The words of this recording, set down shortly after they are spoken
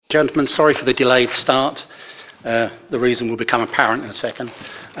Gentlemen, sorry for the delayed start. The reason will become apparent in a second.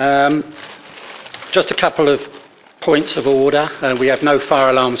 Just a couple of points of order. We have no fire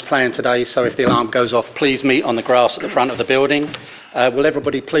alarms planned today, so if the alarm goes off, please meet on the grass at the front of the building. Will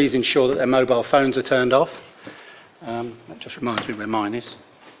everybody please ensure that their mobile phones are turned off? That just reminds me where mine is.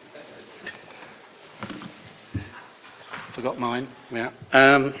 Forgot mine, yeah.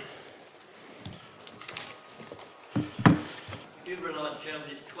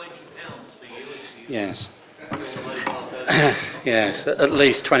 Yes. Yes, at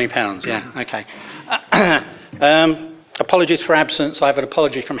least £20, yeah, okay. Apologies for absence. I have an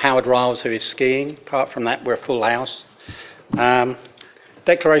apology from Howard Riles, who is skiing. Apart from that, we're a full house.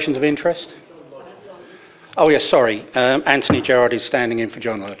 Declarations of interest? Oh, yes, sorry. Anthony Gerard is standing in for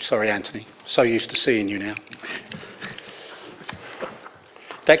John Lodge. Sorry, Anthony. So used to seeing you now.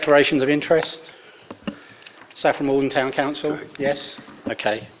 Declarations of interest? Is that from Alden Town Council? Yes?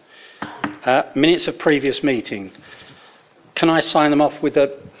 Okay. Minutes of previous meeting. Can I sign them off with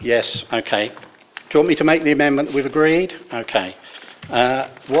a... Yes, okay. Do you want me to make the amendment that we've agreed? Okay.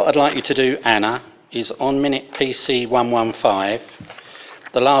 What I'd like you to do, Anna, is on minute PC 115,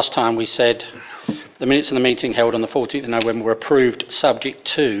 the last time we said the minutes of the meeting held on the 14th of November were approved subject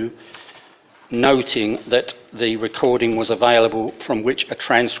to noting that the recording was available from which a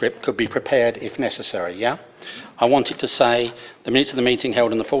transcript could be prepared if necessary, yeah? I want it to say the minutes of the meeting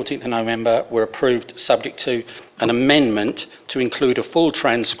held on the 14th of November were approved subject to an amendment to include a full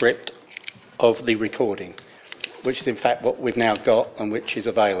transcript of the recording, which is in fact what we've now got and which is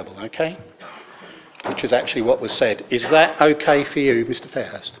available, okay? Which is actually what was said. Is that okay for you, Mr.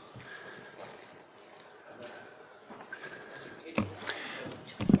 Fairhurst?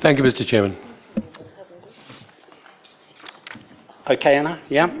 Thank you, Mr. Chairman. Okay, Anna?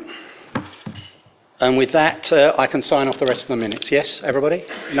 Yeah? And with that, I can sign off the rest of the minutes. Yes, everybody?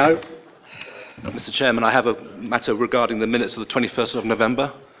 No? Mr. Chairman, I have a matter regarding the minutes of the 21st of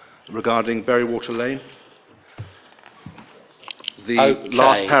November, regarding Berrywater Lane. The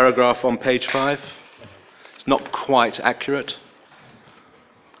last paragraph on page 5 is not quite accurate.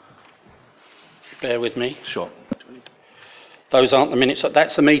 Bear with me. Sure. Those aren't the minutes.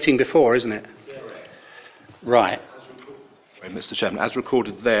 That's the meeting before, isn't it? Right. Mr. Chairman, as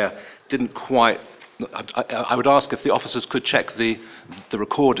recorded there, didn't quite... I would ask if the officers could check the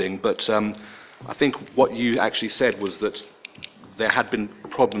recording, but I think what you actually said was that there had been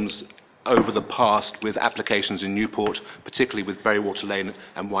problems over the past with applications in Newport, particularly with Berrywater Lane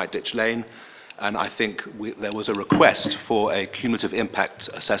and White Ditch Lane, and I think there was a request for a cumulative impact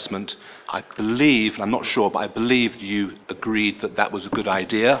assessment. I believe, I'm not sure, but I believe you agreed that that was a good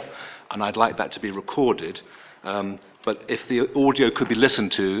idea, and I'd like that to be recorded. But if the audio could be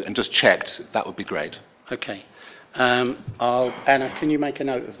listened to and just checked, that would be great. Okay. Anna, can you make a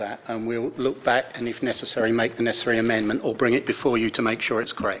note of that? And we'll look back and, if necessary, make the necessary amendment or bring it before you to make sure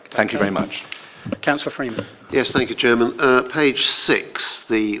it's correct. Thank you very much. Councillor Freeman. Yes, thank you, Chairman. Page 6,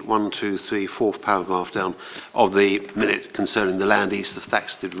 the 4th paragraph down of the minute concerning the land east of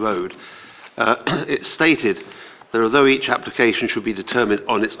Thaxted Road. It's stated that although each application should be determined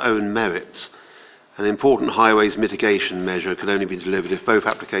on its own merits, an important highways mitigation measure could only be delivered if both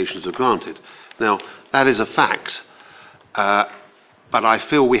applications are granted. Now, that is a fact, but I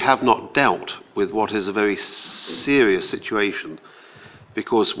feel we have not dealt with what is a very serious situation,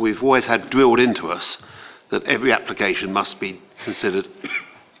 because we've always had drilled into us that every application must be considered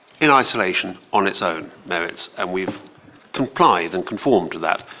in isolation on its own merits, and we've complied and conformed to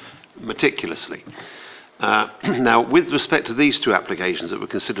that meticulously. Now, with respect to these two applications that were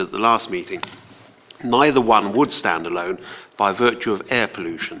considered at the last meeting, neither one would stand alone by virtue of air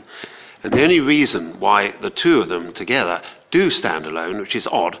pollution. And the only reason why the two of them together do stand alone, which is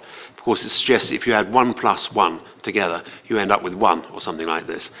odd, of course it suggests if you add 1 plus 1 together, you end up with 1 or something like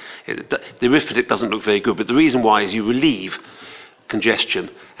this. The arithmetic doesn't look very good, but the reason why is you relieve congestion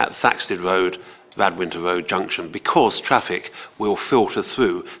at Thaxted Road, Radwinter Road junction, because traffic will filter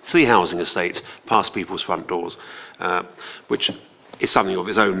through 3 housing estates past people's front doors, which is something of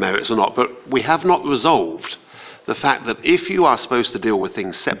its own merits or not. But we have not resolved the fact that if you are supposed to deal with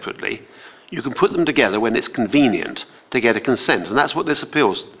things separately, you can put them together when it's convenient to get a consent, and that's what this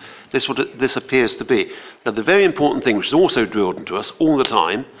appears to be. Now, the very important thing, which is also drilled into us all the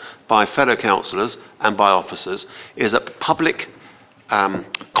time by fellow councillors and by officers, is that public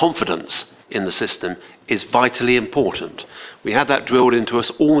confidence in the system is vitally important. We have that drilled into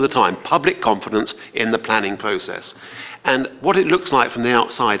us all the time, public confidence in the planning process. And what it looks like from the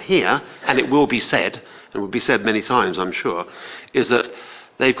outside here, and it will be said, and will be said many times, I'm sure, is that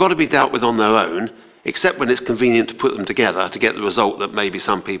they've got to be dealt with on their own except when it's convenient to put them together to get the result that maybe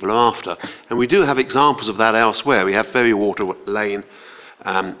some people are after. And we do have examples of that elsewhere. We have Ferrywater Lane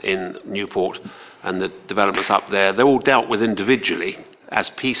in Newport and the developments up there. They're all dealt with individually as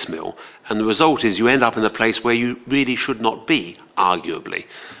piecemeal, and the result is you end up in a place where you really should not be, arguably.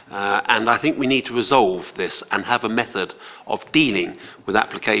 And I think we need to resolve this and have a method of dealing with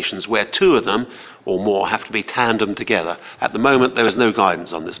applications where two of them or more have to be tandem together. At the moment, there is no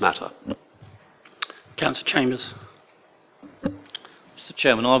guidance on this matter. Councillor Chambers. Mr.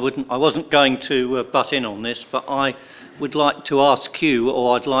 Chairman, I wasn't going to butt in on this, but I would like to ask you,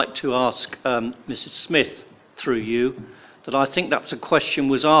 or I'd like to ask Mrs. Smith through you, that I think that was a question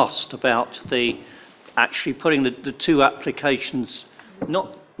was asked about the actually putting the two applications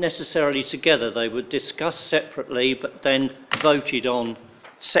not necessarily together. They were discussed separately, but then voted on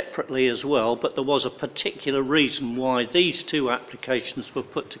separately as well. But there was a particular reason why these two applications were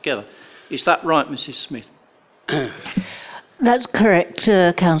put together. Is that right, Mrs. Smith? That's correct,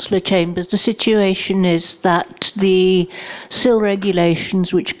 Councillor Chambers. The situation is that the SIL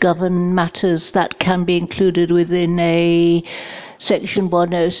regulations which govern matters that can be included within a Section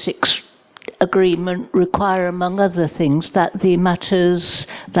 106 agreement require, among other things, that the matters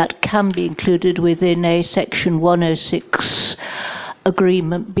that can be included within a Section 106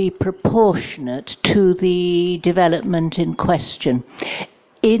 agreement be proportionate to the development in question.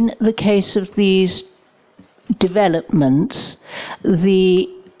 In the case of these developments, the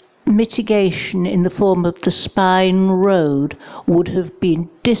mitigation in the form of the spine road would have been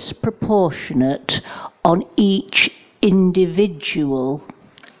disproportionate on each individual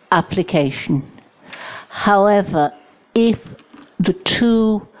application. However, if the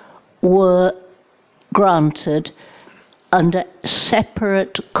two were granted under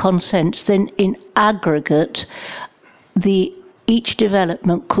separate consents, then in aggregate each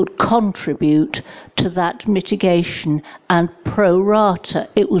development could contribute to that mitigation, and pro rata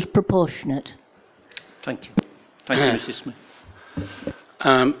it was proportionate. Thank you. Thank you, Mrs. Smith.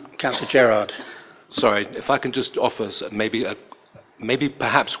 Councillor Gerard. Sorry, if I can just offer maybe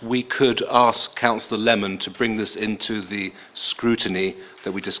perhaps we could ask Councillor Lemon to bring this into the scrutiny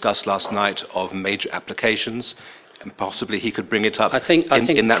that we discussed last night of major applications, and possibly he could bring it up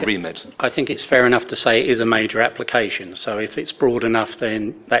in that remit. I think it's fair enough to say it is a major application, so if it's broad enough,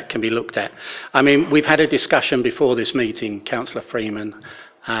 then that can be looked at. I mean, we've had a discussion before this meeting, Councillor Freeman,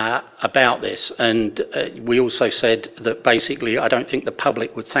 about this, and we also said that basically I don't think the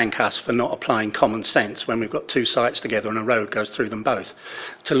public would thank us for not applying common sense when we've got two sites together and a road goes through them both.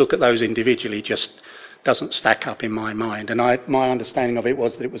 To look at those individually just doesn't stack up in my mind, and my understanding of it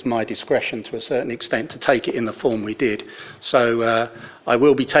was that it was my discretion to a certain extent to take it in the form we did. So I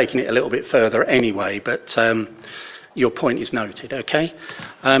will be taking it a little bit further anyway, but your point is noted, okay?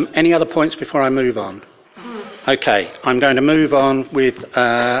 Any other points before I move on? Okay, I'm going to move on with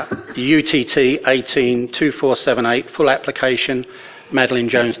UTT 182478, full application. Madeline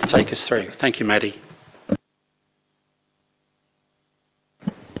Jones to take us through. Thank you, Maddie.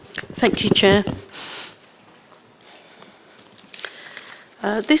 Thank you, Chair.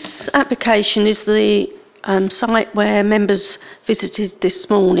 This application is the site where members visited this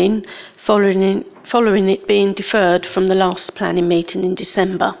morning following it being deferred from the last planning meeting in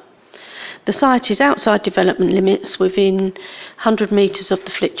December. The site is outside development limits within 100 metres of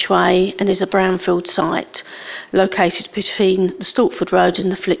the Flitch Way and is a brownfield site located between the Stortford Road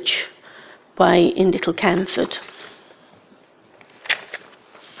and the Flitch Way in Little Camford.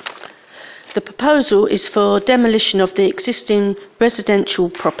 The proposal is for demolition of the existing residential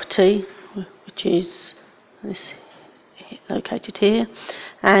property, which is this located here,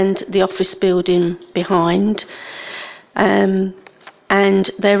 and the office building behind,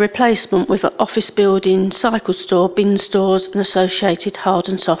 and their replacement with an office building, cycle store, bin stores and associated hard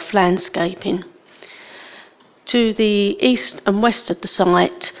and soft landscaping. To the east and west of the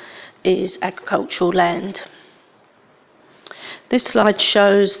site is agricultural land. This slide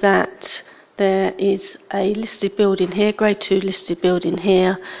shows that there is a listed building here, Grade 2 listed building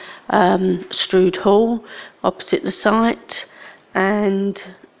here, Strood Hall, opposite the site, and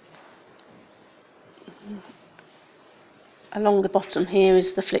along the bottom here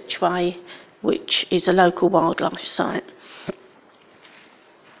is the Flitch Way, which is a local wildlife site.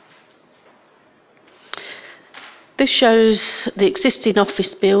 This shows the existing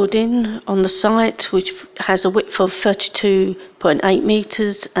office building on the site, which has a width of 32.8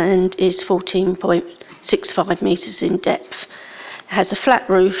 metres and is 14.65 metres in depth. It has a flat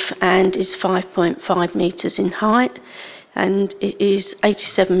roof and is 5.5 metres in height, and it is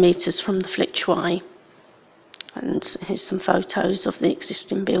 87 metres from the Flitch Way. And here's some photos of the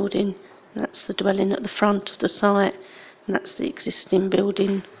existing building That's the dwelling at the front of the site, and that's the existing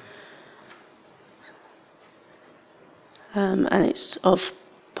building. And it's of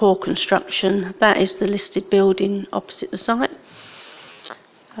poor construction. That is the listed building opposite the site.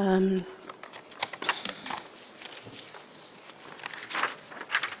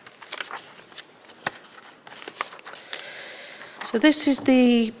 So this is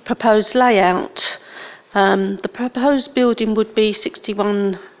the proposed layout. The proposed building would be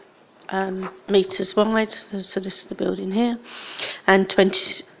 61 metres wide, so this is the building here, and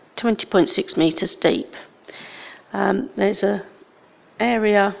 20.6 metres deep. There's an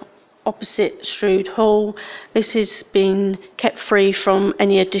area opposite Strood Hall. This has been kept free from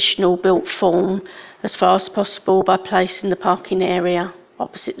any additional built form as far as possible by placing the parking area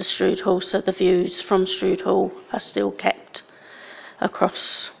opposite the Strood Hall, so the views from Strood Hall are still kept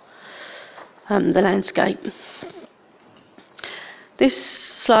across the landscape. This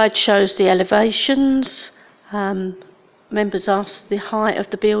slide shows the elevations. Members asked the height of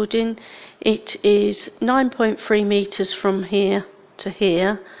the building. It is 9.3 metres from here to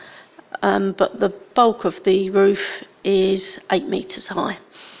here, but the bulk of the roof is 8 metres high.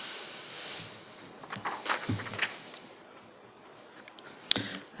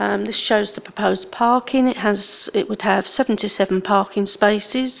 This shows the proposed parking. It would have 77 parking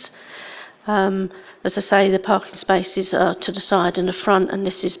spaces. As I say, the parking spaces are to the side and the front, and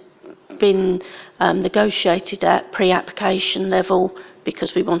this has been negotiated at pre-application level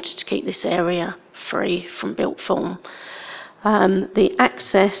because we wanted to keep this area free from built form. The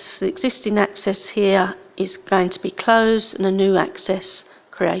existing access here is going to be closed and a new access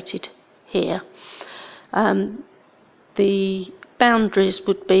created here. The boundaries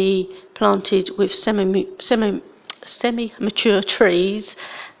would be planted with semi-mature trees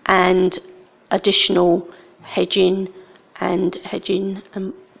and additional hedging and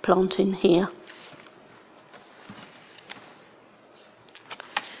planting here.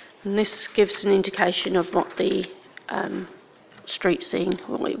 And this gives an indication of what the street scene,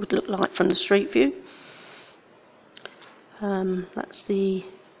 what it would look like from the street view. That's the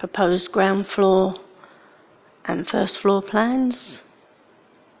proposed ground floor and first floor plans.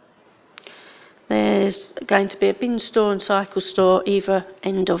 There's going to be a bin store and cycle store either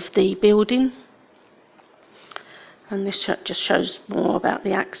end of the building. And this just shows more about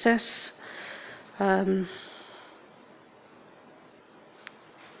the access. The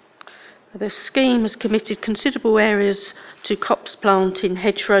scheme has committed considerable areas to copse planting,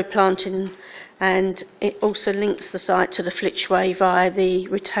 hedgerow planting, and it also links the site to the Flitchway via the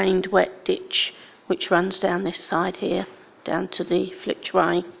retained wet ditch, which runs down this side here, down to the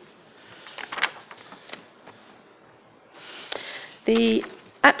Flitchway. The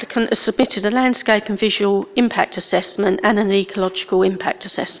applicant has submitted a landscape and visual impact assessment and an ecological impact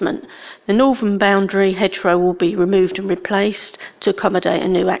assessment. The northern boundary hedgerow will be removed and replaced to accommodate a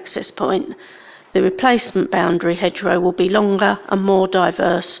new access point. The replacement boundary hedgerow will be longer and more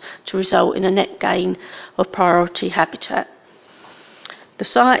diverse to result in a net gain of priority habitat. The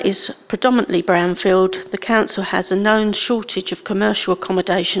site is predominantly brownfield. The council has a known shortage of commercial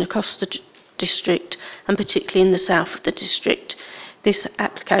accommodation across the district, and particularly in the south of the district. This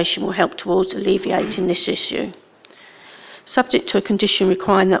application will help towards alleviating this issue. Subject to a condition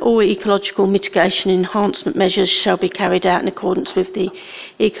requiring that all ecological mitigation enhancement measures shall be carried out in accordance with the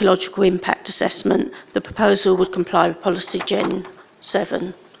ecological impact assessment, the proposal would comply with policy Gen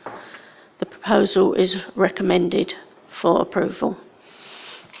 7. The proposal is recommended for approval.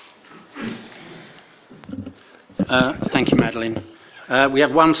 Thank you, Madeline. We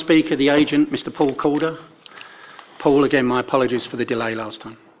have one speaker, the agent, Mr. Paul Calder. Paul, again, my apologies for the delay last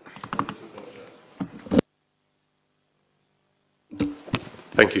time.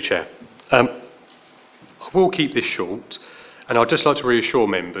 Thank you, Chair. I will keep this short, and I'd just like to reassure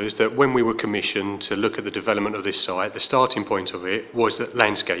members that when we were commissioned to look at the development of this site, the starting point of it was that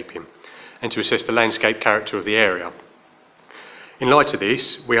landscaping, and to assess the landscape character of the area. In light of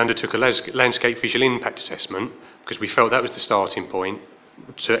this, we undertook a landscape visual impact assessment because we felt that was the starting point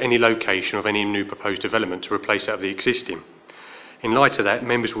to any location of any new proposed development to replace that of the existing. In light of that,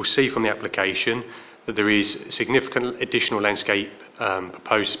 members will see from the application that there is significant additional landscape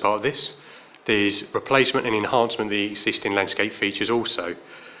proposed as part of this. There's replacement and enhancement of the existing landscape features also.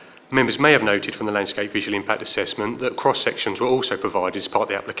 Members may have noted from the landscape visual impact assessment that cross-sections were also provided as part of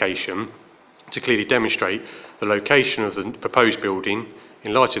the application to clearly demonstrate the location of the proposed building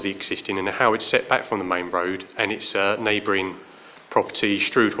in light of the existing and how it's set back from the main road and its neighbouring property,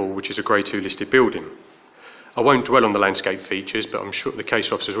 Strood Hall, which is a Grade 2 listed building. I won't dwell on the landscape features, but I'm sure the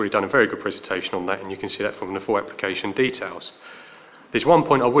case officer's already done a very good presentation on that, and you can see that from the full application details. There's one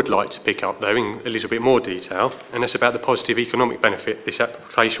point I would like to pick up, though, in a little bit more detail, and that's about the positive economic benefit this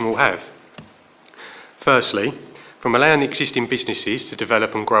application will have. Firstly, from allowing existing businesses to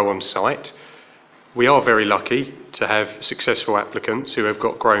develop and grow on site, we are very lucky to have successful applicants who have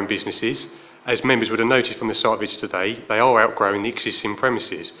got growing businesses. As members would have noticed from the site visits today, they are outgrowing the existing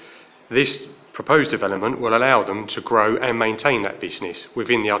premises. This proposed development will allow them to grow and maintain that business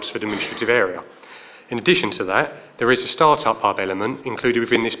within the Uddersford administrative area. In addition to that, there is a start-up hub element included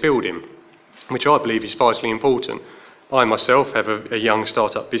within this building, which I believe is vitally important. I myself have a young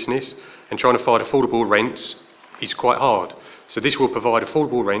start-up business, and trying to find affordable rents is quite hard. So this will provide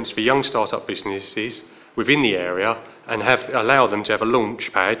affordable rents for young start-up businesses within the area and allow them to have a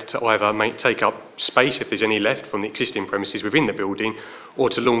launch pad to either take up space, if there's any left, from the existing premises within the building, or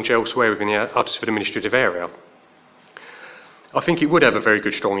to launch elsewhere within the Uddersford administrative area. I think it would have a very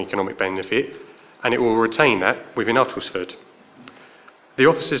good, strong economic benefit, and it will retain that within Uttlesford. The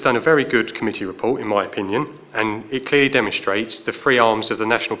office has done a very good committee report, in my opinion, and it clearly demonstrates the three arms of the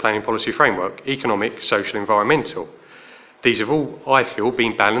National Planning Policy Framework: economic, social, environmental. These have all, I feel,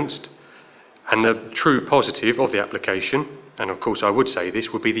 been balanced, and the true positive of the application, and of course I would say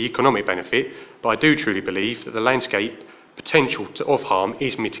this, would be the economic benefit, but I do truly believe that the landscape potential of harm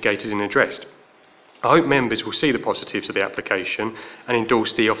is mitigated and addressed. I hope members will see the positives of the application and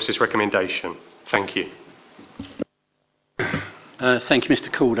endorse the officer's recommendation. Thank you. Thank you,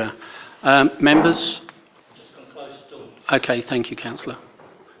 Mr. Calder. Members? Just going to close the door. Okay, thank you, Councillor.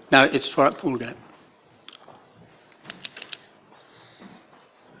 No, it's for Paul again.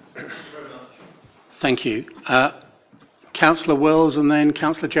 Thank you. Councillor Wells and then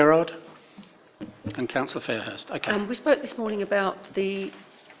Councillor Gerard and Councillor Fairhurst. Okay. We spoke this morning about the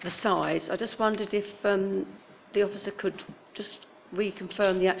size. I just wondered if the officer could just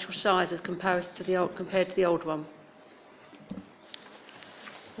reconfirm the actual size as compared to the old one.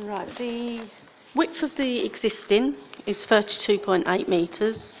 Right, the width of the existing is 32.8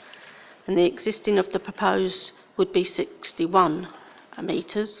 metres, and the existing of the proposed would be 61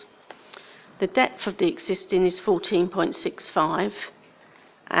 metres. The depth of the existing is 14.65,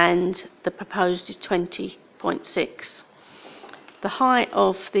 and the proposed is 20.6. The height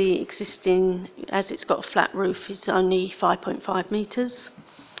of the existing, as it's got a flat roof, is only 5.5 metres.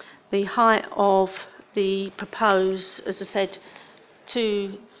 The height of the proposed, as I said,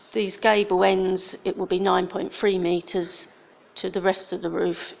 to these gable ends, it will be 9.3 metres. To the rest of the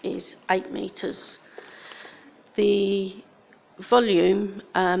roof is 8 metres. The volume,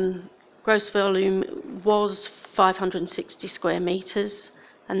 gross volume, was 560 square metres,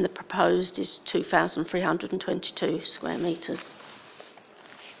 and the proposed is 2,322 square metres.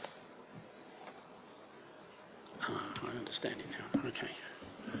 I understand it now. Okay.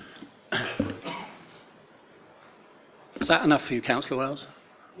 Is that enough for you, Councillor Wells?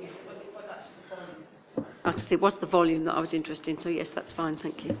 Yes, it was the volume that I was interested in, so yes, that's fine,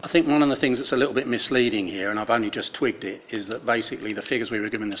 thank you. I think one of the things that's a little bit misleading here, and I've only just twigged it, is that basically the figures we were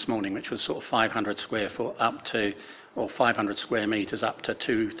given this morning, which was sort of 500 square foot up to, or 500 square metres up to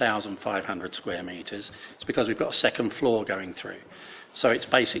 2,500 square metres, it's because we've got a second floor going through. So it's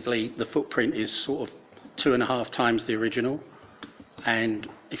basically, the footprint is sort of 2.5 times the original, and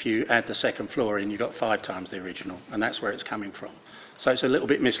if you add the second floor in, you've got 5 times the original, and that's where it's coming from. So it's a little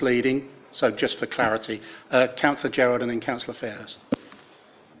bit misleading. So just for clarity, Councillor Gerard and then Councillor Fairhurst.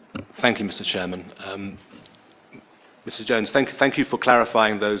 Thank you, Mr. Chairman. Mr. Jones, thank you for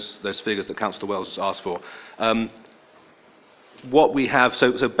clarifying those figures that Councillor Wells has asked for. What we have,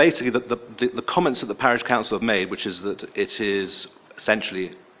 so basically the comments that the Parish Council have made, which is that it is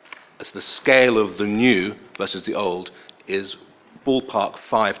essentially as the scale of the new versus the old, is ballpark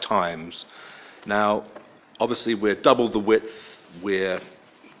 5 times. Now, obviously we're double the width, we're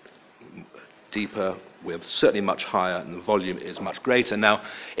deeper, we're certainly much higher, and the volume is much greater. Now,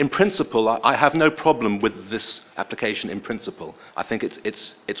 in principle, I have no problem with this application in principle. I think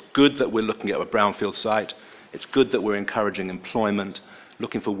it's good that we're looking at a brownfield site. It's good that we're encouraging employment,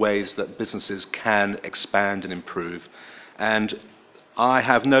 looking for ways that businesses can expand and improve. And I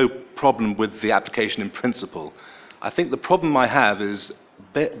have no problem with the application in principle. I think the problem I have is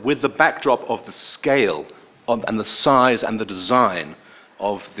with the backdrop of the scale and the size and the design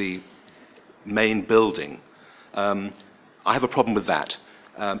of the main building, I have a problem with that.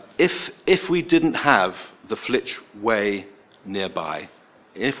 If we didn't have the Flitch Way nearby,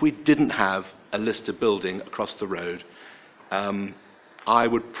 if we didn't have a listed building across the road, I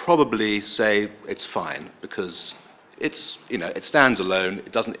would probably say it's fine because it's, it stands alone,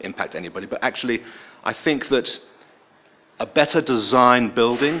 it doesn't impact anybody. But actually, I think that a better designed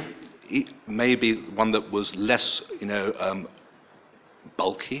building, maybe one that was less,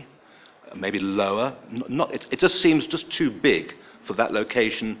 bulky, maybe lower. It just seems just too big for that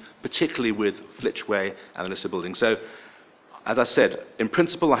location, particularly with Flitchway and the listed building. So, as I said, in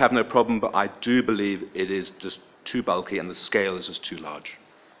principle I have no problem, but I do believe it is just too bulky and the scale is just too large.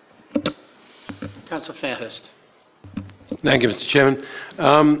 Councillor Fairhurst. Thank you, Mr. Chairman.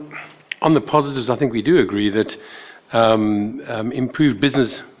 On the positives, I think we do agree that improved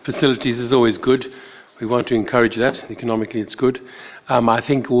business facilities is always good. We want to encourage that. Economically, it's good. I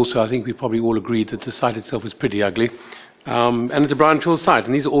think we probably all agreed that the site itself is pretty ugly. And it's a brownfield site,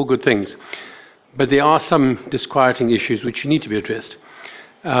 and these are all good things. But there are some disquieting issues which need to be addressed.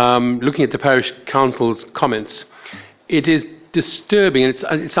 Looking at the parish council's comments, it is disturbing,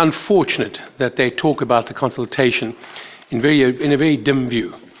 and it's unfortunate that they talk about the consultation in a very dim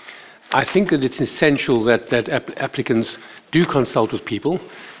view. I think that it's essential that applicants do consult with people.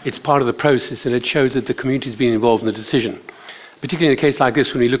 It's part of the process, and it shows that the community has been involved in the decision, particularly in a case like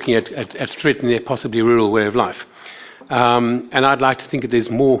this when we're looking at threatening their possibly rural way of life. And I'd like to think that there's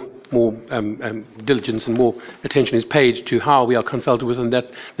more diligence and more attention is paid to how we are consulted with, and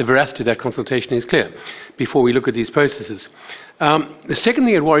that the veracity of that consultation is clear before we look at these processes. The second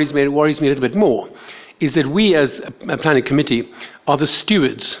thing that worries me a little bit more is that we as a planning committee are the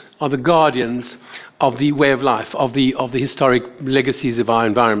stewards, are the guardians of the way of life, of the historic legacies of our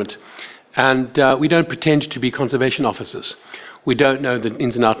environment. And we don't pretend to be conservation officers. We don't know the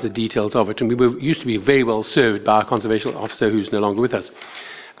ins and outs of the details of it, and we used to be very well served by a conservation officer who's no longer with us.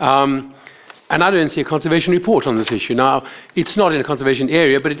 And I don't see a conservation report on this issue. Now, it's not in a conservation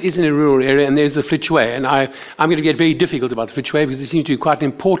area, but it is in a rural area, and there's the Flitchway. And I'm going to get very difficult about the Flitchway because it seems to be quite an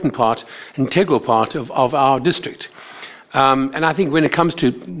important part, integral part of our district. And I think when it comes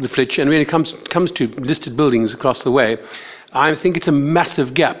to the Flitch and when it comes to listed buildings across the way, I think it's a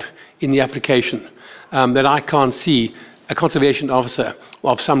massive gap in the application that I can't see a conservation officer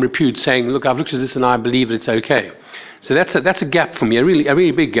of some repute saying, look, I've looked at this and I believe that it's okay. So that's a gap for me, a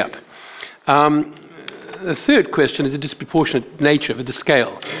really big gap. The third question is the disproportionate nature of the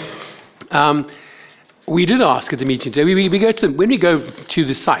scale. We did ask at the meeting today, when we go to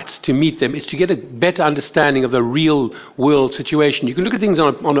the sites to meet them, it's to get a better understanding of the real world situation. You can look at things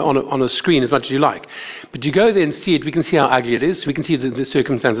on a screen as much as you like, but you go there and see it, we can see how ugly it is, we can see the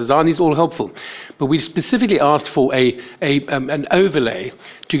circumstances are, and these are all helpful. But we specifically asked for an overlay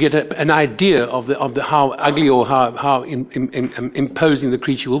to get an idea of the how ugly or how imposing the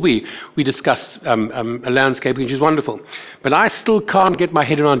creature will be. We discussed a landscape, which is wonderful. But I still can't get my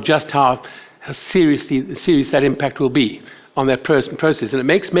head around just how serious that impact will be on that process. And it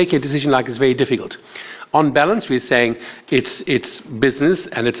makes making a decision like this very difficult. On balance, we're saying it's business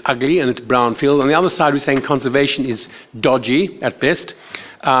and it's ugly and it's brownfield. On the other side, we're saying conservation is dodgy at best.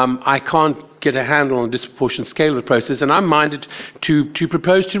 I can't get a handle on the disproportionate scale of the process, and I'm minded to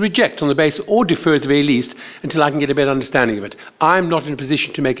propose to reject on the basis, or defer at the very least, until I can get a better understanding of it. I'm not in a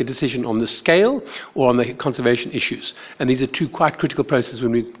position to make a decision on the scale or on the conservation issues, and these are two quite critical processes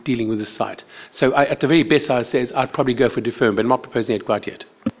when we're dealing with this site. So at the very best, I'd probably go for deferment, but I'm not proposing it quite yet.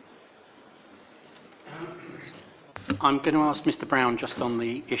 I'm going to ask Mr. Brown just on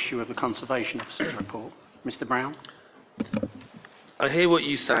the issue of the Conservation Officer's report. Mr. Brown? I hear what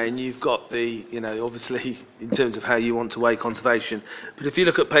you say, and you've got the, obviously, in terms of how you want to weigh conservation. But if you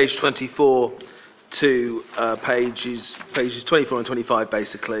look at page 24 to pages 24 and 25,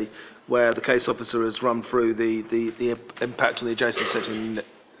 basically, where the case officer has run through the impact on the adjacent setting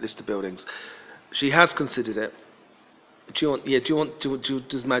list of buildings, she has considered it. Do you want to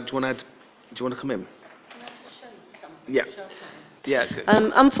come in? Yeah. Yeah. Good.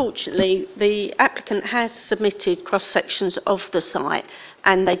 Unfortunately, the applicant has submitted cross-sections of the site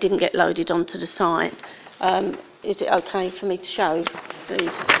and they didn't get loaded onto the site. Is it okay for me to show,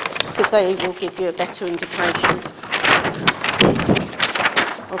 please? Because they will give you a better indication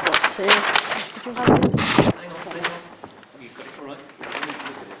of what's here. Did you have it? Hang on. You've got it all right.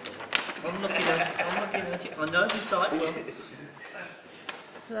 I'm looking at it. I know the site well.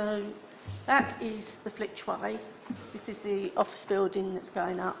 So that is the Flitchway. This is the office building that's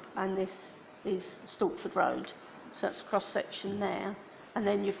going up, and this is Stalkford Road. So that's a cross-section there. And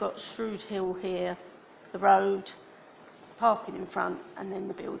then you've got Shrewd Hill here, the road, parking in front, and then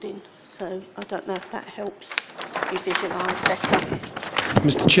the building. So I don't know if that helps you visualise better.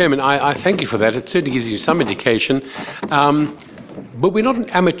 Mr. Chairman, I thank you for that. It certainly gives you some indication. But we're not an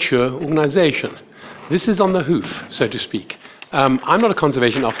amateur organisation. This is on the hoof, so to speak. I'm not a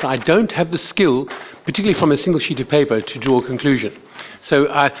conservation officer. I don't have the skill, particularly from a single sheet of paper, to draw a conclusion.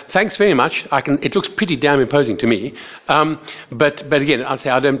 So thanks very much. It looks pretty damn imposing to me. But again, I'll say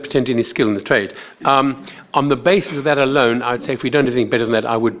I don't pretend to any skill in the trade. On the basis of that alone, I would say if we don't do anything better than that,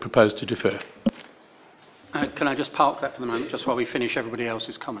 I would propose to defer. Can I just park that for the moment, just while we finish everybody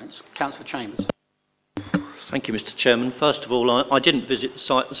else's comments? Councillor Chambers. Thank you, Mr. Chairman. First of all, I didn't visit the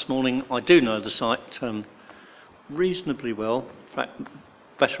site this morning. I do know the site reasonably well. In fact,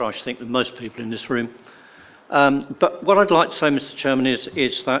 better, I should think, than most people in this room. But what I'd like to say, Mr. Chairman,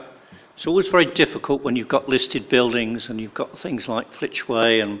 is that it's always very difficult when you've got listed buildings and you've got things like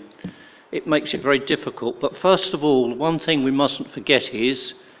Flitchway, and it makes it very difficult. But first of all, one thing we mustn't forget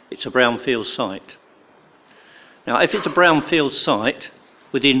is it's a brownfield site. Now, if it's a brownfield site,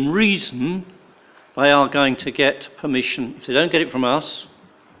 within reason, they are going to get permission. If they don't get it from us,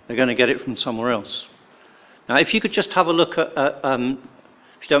 they're going to get it from somewhere else. Now, if you could just have a look at,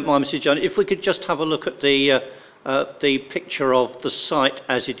 if you don't mind, Mr. John, if we could just have a look at the picture of the site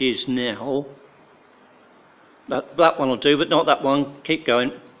as it is now. That one will do, but not that one. Keep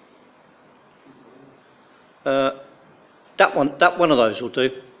going. That one of those will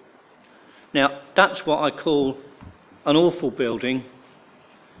do. Now, that's what I call an awful building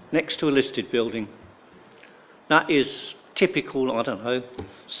next to a listed building. That is typical, I don't know,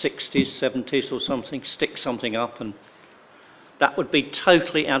 60s, 70s or something, stick something up, and that would be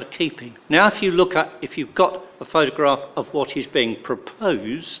totally out of keeping. Now, if you've got a photograph of what is being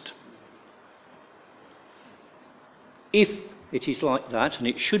proposed, if it is like that, and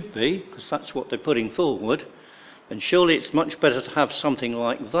it should be, because that's what they're putting forward, then surely it's much better to have something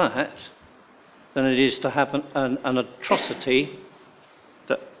like that than it is to have an atrocity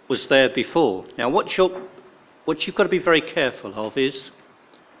that was there before. Now, what you've got to be very careful of is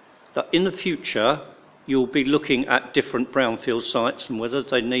that in the future you'll be looking at different brownfield sites and whether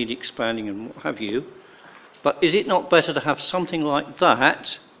they need expanding and what have you. But is it not better to have something like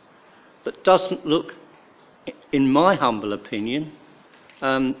that that doesn't look, in my humble opinion,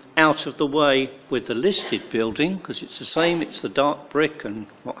 out of the way with the listed building, because it's the same, it's the dark brick and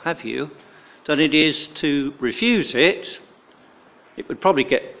what have you, than it is to refuse it? It would probably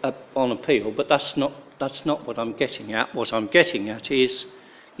get up on appeal, but that's not what I'm getting at. What I'm getting at is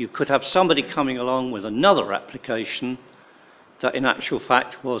you could have somebody coming along with another application that in actual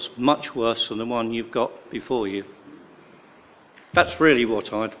fact was much worse than the one you've got before you. That's really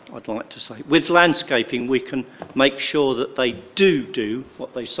what I'd like to say. With landscaping, we can make sure that they do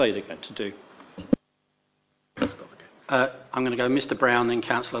what they say they're going to do. I'm going to go Mr. Brown, then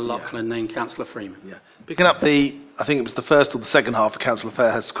Councillor Lachlan, then Councillor Freeman. Yeah. Picking up I think it was the first or the second half of Councillor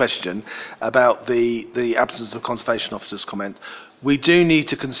Fairhurst's question about the absence of conservation officer's comment. We do need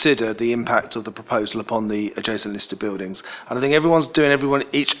to consider the impact of the proposal upon the adjacent listed buildings. And I think everyone's doing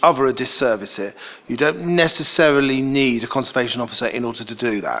each other a disservice here. You don't necessarily need a conservation officer in order to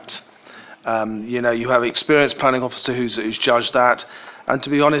do that. You have an experienced planning officer who's judged that. And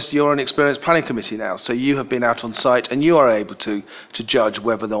to be honest, you're an experienced planning committee now, so you have been out on site and you are able to judge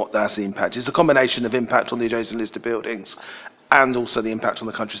whether or not that's the impact. It's a combination of impact on the adjacent listed buildings and also the impact on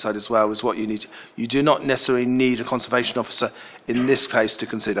the countryside as well is what you need. You do not necessarily need a conservation officer in this case to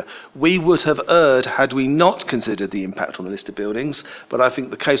consider. We would have erred had we not considered the impact on the listed buildings, but I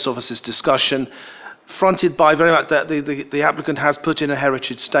think the case officer's discussion fronted by very much that the applicant has put in a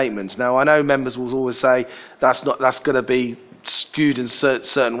heritage statement. Now, I know members will always say that's going to be skewed in a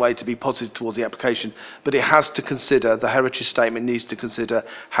certain way to be positive towards the application, but it has to consider, the heritage statement needs to consider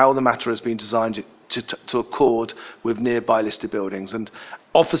how the matter has been designed to accord with nearby listed buildings. And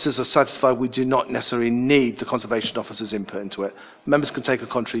officers are satisfied we do not necessarily need the conservation officer's input into it. Members can take a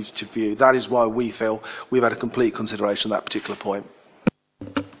contrary view. That is why we feel we've had a complete consideration of that particular point.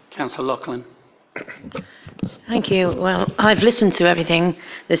 Councillor Lachlan. Thank you. Well, I've listened to everything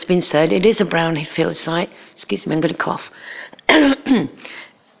that's been said. It is a brownfield site. Excuse me, I'm going to cough.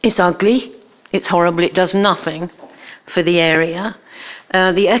 It's ugly. It's horrible. It does nothing for the area.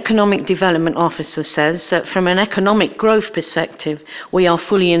 The Economic Development Officer says that from an economic growth perspective, we are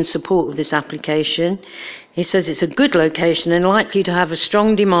fully in support of this application. He says it's a good location and likely to have a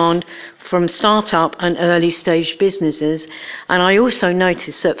strong demand from start-up and early-stage businesses. And I also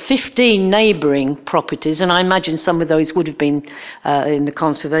noticed that 15 neighbouring properties, and I imagine some of those would have been in the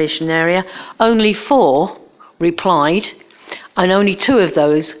conservation area, only 4 replied, and only 2 of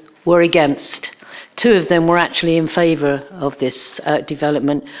those were against. 2 of them were actually in favour of this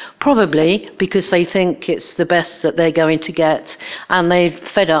development, probably because they think it's the best that they're going to get, and they're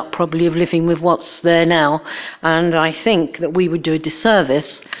fed up probably of living with what's there now. And I think that we would do a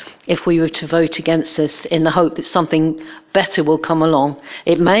disservice if we were to vote against this in the hope that something better will come along.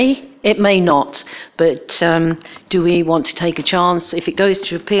 It may not, but do we want to take a chance? If it goes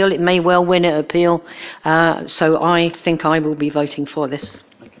to appeal, it may well win at appeal. So I think I will be voting for this.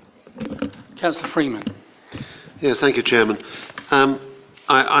 Councillor Freeman. Yes, thank you, Chairman.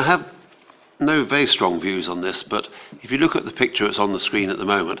 I have no very strong views on this, but if you look at the picture that's on the screen at the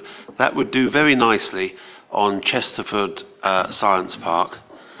moment, that would do very nicely on Chesterford Science Park,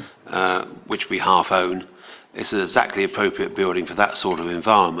 which we half own. It's an exactly appropriate building for that sort of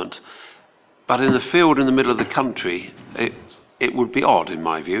environment. But in the field in the middle of the country, it would be odd, in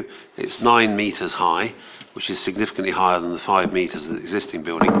my view. It's 9 metres high, which is significantly higher than the 5 metres of the existing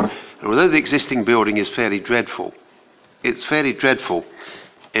building. And although the existing building is fairly dreadful, it's fairly dreadful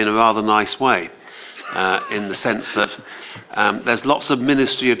in a rather nice way, in the sense that there's lots of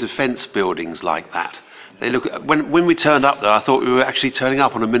Ministry of Defence buildings like that. They look when we turned up there, I thought we were actually turning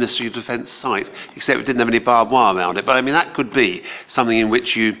up on a Ministry of Defence site, except we didn't have any barbed wire around it. But I mean, that could be something in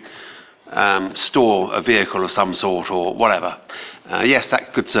which you store a vehicle of some sort or whatever. Yes,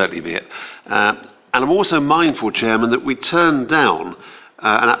 that could certainly be it. And I'm also mindful, Chairman, that we turned down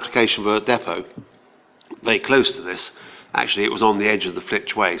an application for a depot very close to this. Actually, it was on the edge of the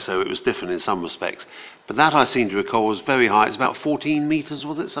Flitch Way, so it was different in some respects. But that, I seem to recall, was very high. It's about 14 metres,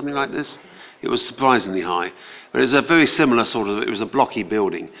 was it? Something like this? It was surprisingly high. But it was a very similar sort of, it was a blocky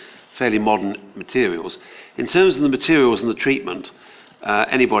building, fairly modern materials. In terms of the materials and the treatment,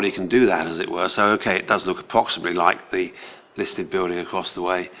 anybody can do that, as it were. So, okay, it does look approximately like the listed building across the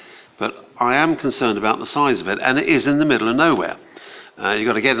way. But I am concerned about the size of it, and it is in the middle of nowhere. You've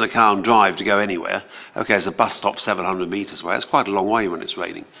got to get in a car and drive to go anywhere. Okay, there's a bus stop 700 metres away. It's quite a long way when it's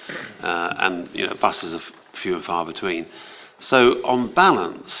raining. And, you know, buses are few and far between. So, on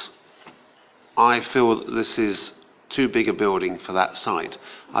balance, I feel that this is too big a building for that site.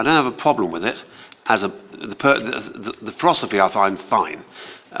 I don't have a problem with it. The philosophy I find fine.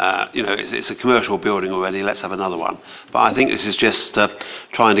 You know, it's a commercial building already, let's have another one. But I think this is just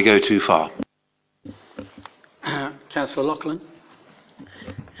trying to go too far. Councillor Loughlin.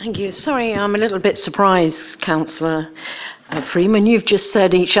 Thank you. Sorry, I'm a little bit surprised, Councillor Freeman. You've just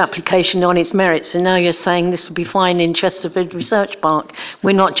said each application on its merits, and now you're saying this will be fine in Chesterford Research Park.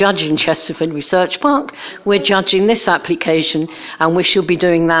 We're not judging Chesterford Research Park. We're judging this application, and we should be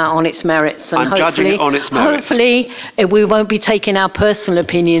doing that on its merits. And I'm judging it on its merits. Hopefully, we won't be taking our personal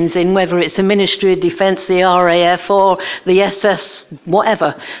opinions in whether it's the Ministry of Defence, the RAF, or the SS,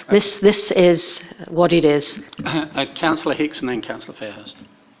 whatever. This is what it is. Councillor Hicks and then Councillor Fairhurst.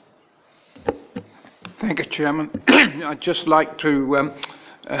 Thank you, Chairman. I'd just like to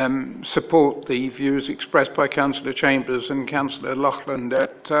support the views expressed by Councillor Chambers and Councillor Loughlin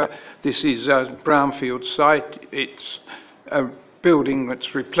that this is a brownfield site. It's a building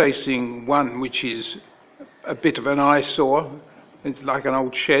that's replacing one which is a bit of an eyesore. It's like an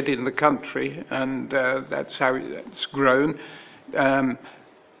old shed in the country, and that's how it's grown.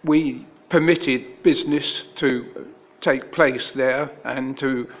 We permitted business to take place there, and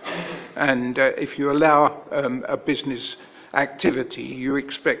if you allow a business activity, you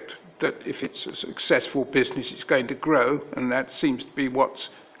expect that if it's a successful business, it's going to grow, and that seems to be what's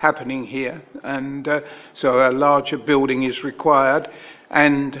happening here. And so a larger building is required.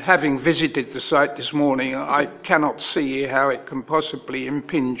 And having visited the site this morning, I cannot see how it can possibly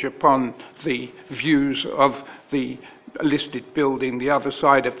impinge upon the views of the listed building the other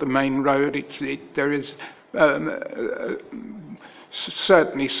side of the main road. There is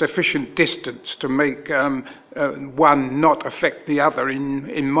certainly sufficient distance to make one not affect the other,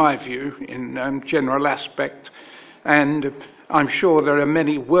 in my view, in general aspect. And I'm sure there are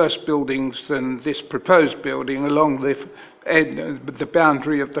many worse buildings than this proposed building along the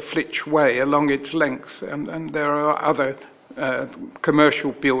boundary of the Flitch Way, along its length, and there are other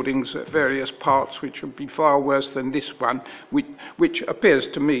commercial buildings at various parts which would be far worse than this one, which appears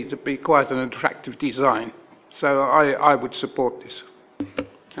to me to be quite an attractive design. So I would support this.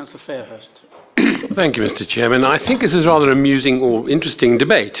 Councillor Fairhurst. Thank you, Mr. Chairman. I think this is rather an amusing or interesting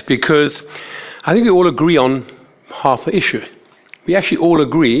debate, because I think we all agree on half the issue. We actually all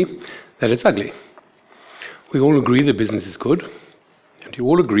agree that it's ugly. We all agree the business is good, and you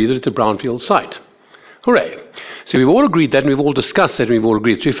all agree that it's a brownfield site. Hooray. So we've all agreed that, and we've all discussed that, and we've all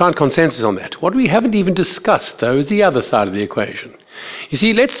agreed. So we found consensus on that. What we haven't even discussed, though, is the other side of the equation. You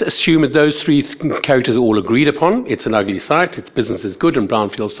see, let's assume that those three characters are all agreed upon. It's an ugly site, its business is good, and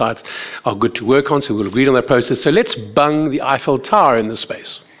brownfield sites are good to work on, so we'll agree on that process. So let's bung the Eiffel Tower in the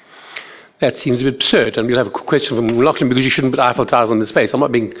space. That seems a bit absurd, and we'll have a question from Loughlin, because you shouldn't put Eiffel Towers on the space. I'm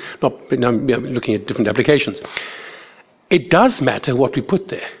looking at different applications. It does matter what we put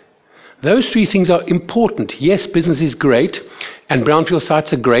there. Those three things are important. Yes, business is great, and brownfield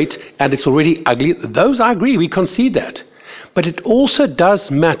sites are great, and it's already ugly. Those I agree, we concede that. But it also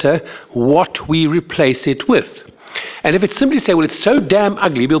does matter what we replace it with. And if it's simply say, well, it's so damn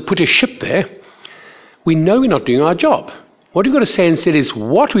ugly, we'll put a ship there, we know we're not doing our job. What we've got to say instead is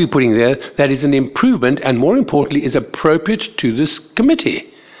what we're putting there that is an improvement and, more importantly, is appropriate to this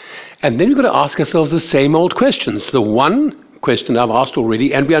committee. And then we've got to ask ourselves the same old questions. The one question I've asked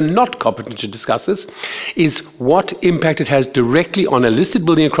already, and we are not competent to discuss this, is what impact it has directly on a listed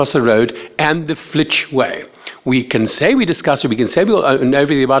building across the road and the Flitch Way. We can say we discuss it, we can say we know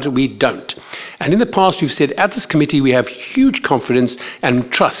everything about it, we don't. And in the past we've said at this committee we have huge confidence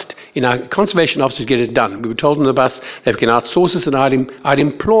and trust in our conservation officers to get it done. We were told on the bus that we can outsource this, and I'd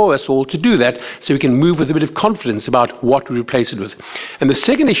implore us all to do that so we can move with a bit of confidence about what we replace it with. And the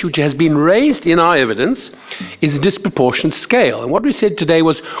second issue which has been raised in our evidence is disproportionate scale. And what we said today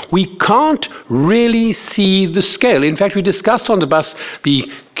was we can't really see the scale. In fact, we discussed on the bus the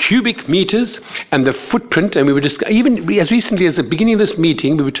cubic meters and the footprint, and we were even as recently as the beginning of this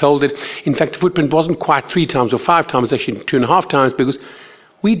meeting, we were told that in fact the footprint wasn't quite 3 times or 5 times, actually 2.5 times, because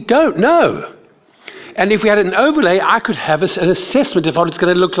we don't know. And if we had an overlay, I could have an assessment of what it's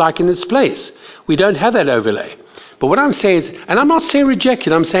going to look like in its place. We don't have that overlay. But what I'm saying is, and I'm not saying reject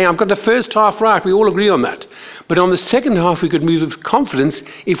it, I'm saying I've got the first half right, we all agree on that. But on the second half we could move with confidence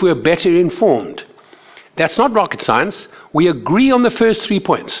if we're better informed. That's not rocket science. We agree on the first 3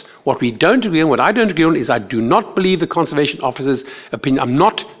 points. What we don't agree on, what I don't agree on, is I do not believe the conservation officer's opinion. I'm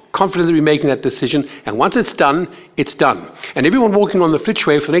not confident that we're making that decision. And once it's done, it's done. And everyone walking on the Flitch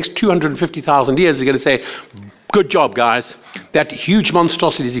Way for the next 250,000 years is going to say, good job, guys. That huge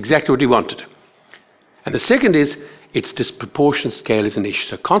monstrosity is exactly what we wanted. And the second is, its disproportionate scale is an issue.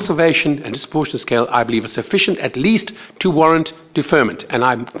 So conservation and disproportionate scale, I believe, are sufficient at least to warrant deferment. And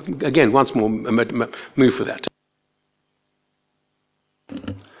I, again, once more, move for that.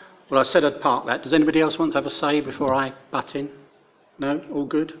 Well, I said I'd park that. Does anybody else want to have a say before I butt in? No? All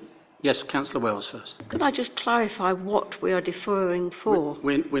good? Yes, Councillor Wells first. Could I just clarify what we are deferring for?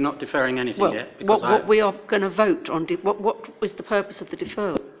 We're not deferring anything yet. What we are going to vote on, what was the purpose of the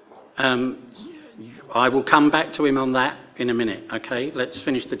deferral? I will come back to him on that in a minute, okay? Let's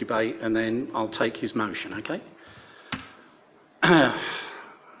finish the debate and then I'll take his motion, okay?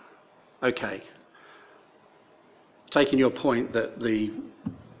 Okay. Taking your point that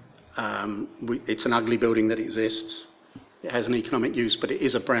it's an ugly building that exists, it has an economic use, but it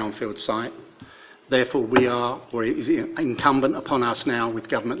is a brownfield site. Therefore, it is incumbent upon us now with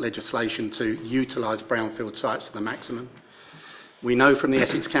government legislation to utilise brownfield sites to the maximum. We know from the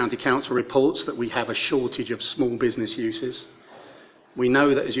Essex County Council reports that we have a shortage of small business uses. We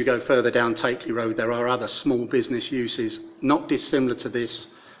know that as you go further down Takeley Road, there are other small business uses not dissimilar to this,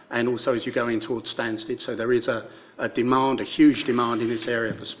 and also as you go in towards Stansted. So there is a huge demand in this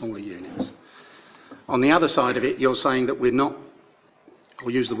area for smaller units. On the other side of it, you're saying that we're not,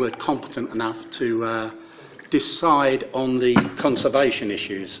 or use the word competent enough to decide on the conservation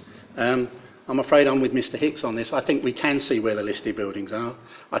issues. I'm afraid I'm with Mr Hicks on this. I think we can see where the listed buildings are.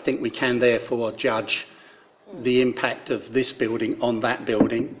 I think we can therefore judge the impact of this building on that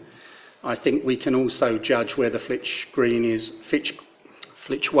building. I think we can also judge where the Flitch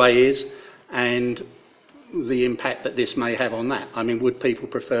Way is and the impact that this may have on that. I mean, would people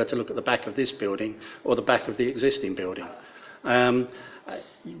prefer to look at the back of this building or the back of the existing building?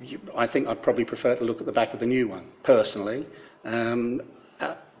 I think I'd probably prefer to look at the back of the new one, personally.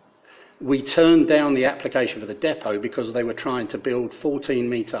 We turned down the application for the depot because they were trying to build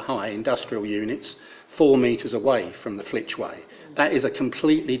 14-metre high industrial units 4 metres away from the Flitch Way. That is a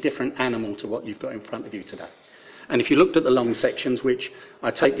completely different animal to what you've got in front of you today. And if you looked at the long sections, which I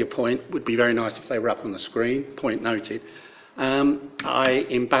take your point, would be very nice if they were up on the screen, point noted, I,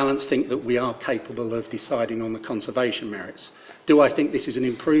 in balance, think that we are capable of deciding on the conservation merits. Do I think this is an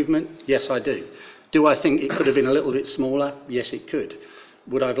improvement? Yes, I do. Do I think it could have been a little bit smaller? Yes, it could.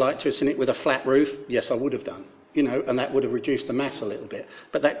 Would I have liked to have seen it with a flat roof? Yes, I would have done. And that would have reduced the mass a little bit.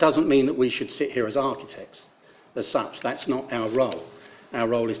 But that doesn't mean that we should sit here as architects as such. That's not our role. Our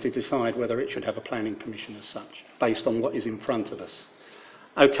role is to decide whether it should have a planning permission as such, based on what is in front of us.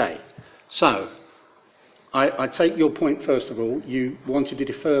 Okay, so I take your point first of all. You wanted to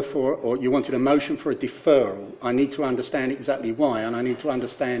defer for, or you wanted a motion for a deferral. I need to understand exactly why, and I need to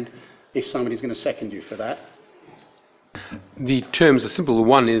understand if somebody's going to second you for that. The terms are simple.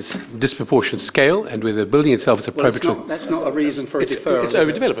 One is disproportionate scale, and whether the building itself is appropriate. Well, that's not a reason for a deferral. It's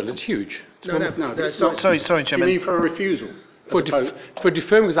overdevelopment. It's huge. Sorry, Chairman. You mean for a refusal? For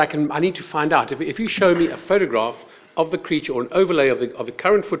deferment, because I need to find out. If you show me a photograph of the creature or an overlay of the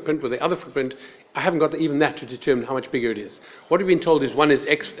current footprint with the other footprint, I haven't got even that to determine how much bigger it is. What we've been told is one is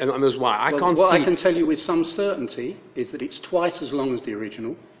X and the other is Y. I can't what see. I can tell you with some certainty is that it's twice as long as the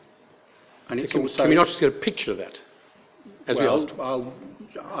original. And it's also... Can we not just get a picture of that? As we asked.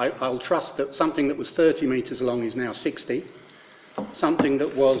 I'll trust that something that was 30 metres long is now 60. Something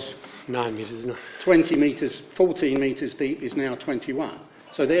that was 9 metres, no. 20 metres, 14 metres deep is now 21.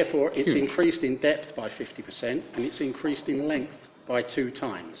 So therefore, it's increased in depth by 50% and it's increased in length by 2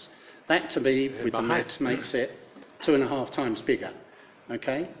 times. That, to me, with the maths, makes it 2.5 times bigger.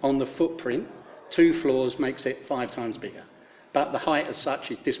 Okay? On the footprint, 2 floors makes it 5 times bigger. But the height as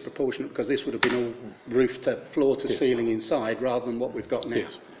such is disproportionate because this would have been all roof to floor to ceiling inside rather than what we've got now.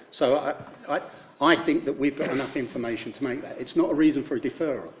 Yes. So I think that we've got enough information to make that. It's not a reason for a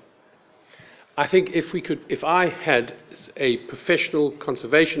deferral. I think if I had a professional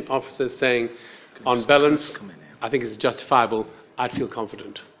conservation officer saying, on balance, I think it's justifiable, I'd feel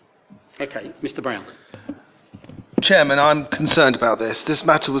confident. Okay, Mr. Brown. Chairman, I'm concerned about this. This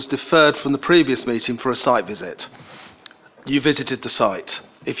matter was deferred from the previous meeting for a site visit. You visited the site.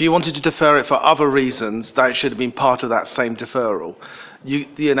 If you wanted to defer it for other reasons, that should have been part of that same deferral.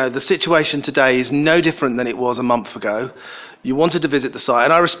 You know, the situation today is no different than it was a month ago. You wanted to visit the site,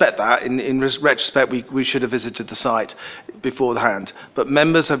 and I respect that. In retrospect, we should have visited the site beforehand. But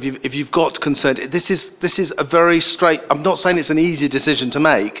members, if you've got concern, this is a very straight. I'm not saying it's an easy decision to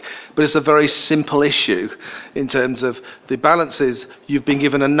make, but it's a very simple issue in terms of the balances. You've been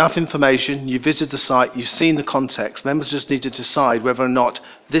given enough information. You visited the site. You've seen the context. Members just need to decide whether or not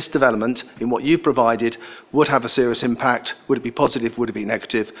this development, in what you've provided, would have a serious impact. Would it be positive? Would it be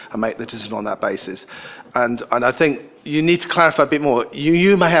negative? And make the decision on that basis. And I think you need to clarify a bit more.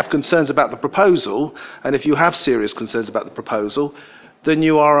 You may have concerns about the proposal, and if you have serious concerns about the proposal, then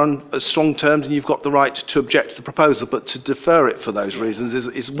you are on strong terms and you've got the right to object to the proposal. But to defer it for those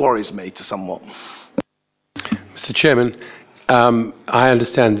reasons worries me to somewhat. Mr. Chairman, I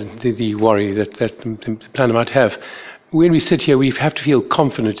understand the worry that the planner might have. When we sit here, we have to feel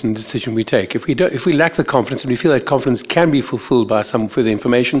confident in the decision we take. If we lack the confidence and we feel that confidence can be fulfilled by some further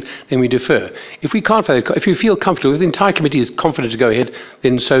information, then we defer. If we can't, if you feel comfortable, if the entire committee is confident to go ahead,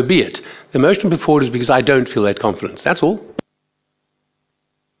 then so be it. The motion before it is because I don't feel that confidence. That's all.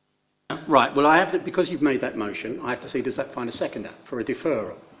 Right. Well, because you've made that motion, I have to see, does that find a seconder for a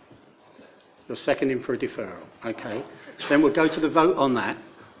deferral? You're seconding for a deferral. Okay. Then we'll go to the vote on that.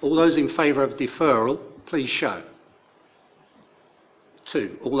 All those in favour of deferral, please show.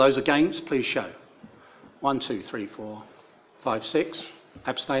 2. All those against, please show. 1, 2, 3, 4, 5, 6.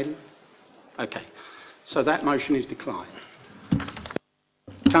 Abstaining? Okay. So that motion is declined.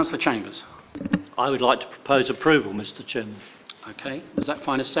 Councillor Chambers. I would like to propose approval, Mr. Chairman. Okay. Does that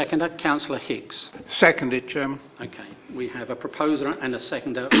find a seconder? Councillor Hicks. Seconded, Chairman. Okay. We have a proposer and a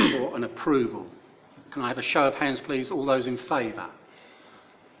seconder for an approval. Can I have a show of hands, please? All those in favour?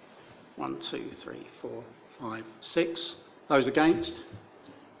 1, 2, 3, 4, 5, 6. Those against?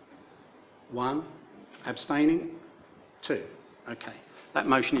 1. Abstaining? 2. Okay. That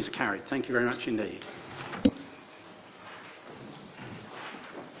motion is carried. Thank you very much indeed.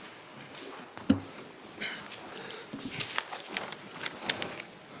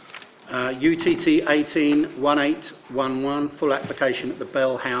 UTT 181811, full application at the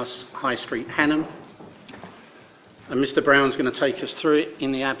Bell House, High Street, Hanham. And Mr. Brown's going to take us through it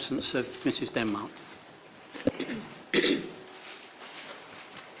in the absence of Mrs. Denmark.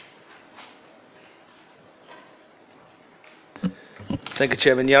 Thank you,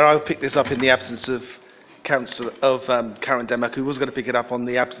 Chairman. Yeah, I'll pick this up in the absence of Karen Denmark, who was going to pick it up on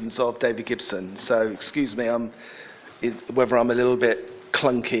the absence of David Gibson. So, excuse me, whether I'm a little bit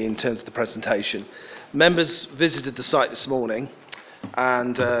clunky in terms of the presentation. Members visited the site this morning,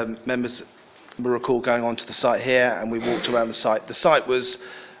 and members will recall going onto the site here, and we walked around the site. The site was,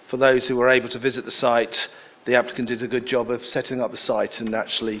 for those who were able to visit the site, the applicant did a good job of setting up the site and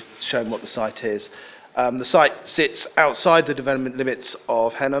actually showing what the site is. The site sits outside the development limits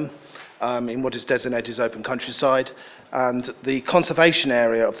of Henham, in what is designated as open countryside, and the conservation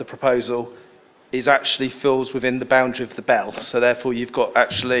area of the proposal is actually falls within the boundary of the Bell. So therefore you've got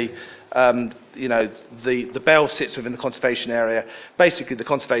actually, the Bell sits within the conservation area. Basically the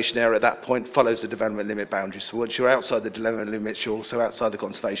conservation area at that point follows the development limit boundary. So once you're outside the development limits, you're also outside the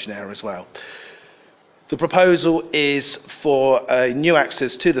conservation area as well. The proposal is for a new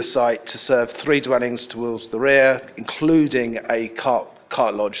access to the site to serve 3 dwellings towards the rear, including a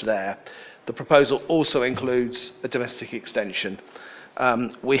cart lodge there. The proposal also includes a domestic extension.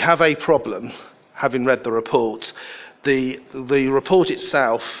 We have a problem, having read the report. The report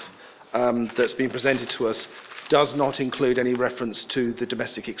itself that's been presented to us does not include any reference to the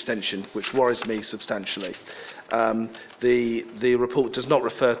domestic extension, which worries me substantially. The report does not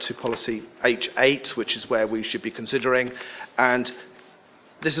refer to policy H8, which is where we should be considering, and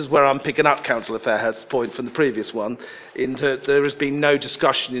this is where I'm picking up Councillor Fairhurst's point from the previous one, in that there has been no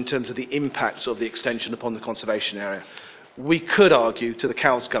discussion in terms of the impact of the extension upon the conservation area. We could argue till the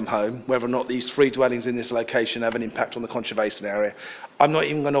cows come home whether or not these 3 dwellings in this location have an impact on the conservation area. I'm not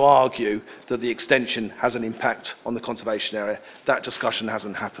even going to argue that the extension has an impact on the conservation area. That discussion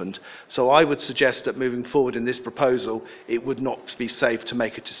hasn't happened. So I would suggest that moving forward in this proposal, it would not be safe to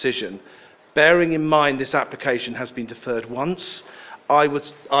make a decision. Bearing in mind this application has been deferred once,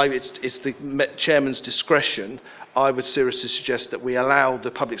 it's the Chairman's discretion. I would seriously suggest that we allow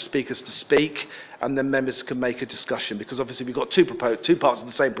the public speakers to speak and then members can make a discussion, because obviously we've got two parts of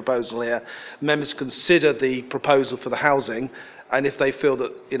the same proposal here. Members consider the proposal for the housing, and if they feel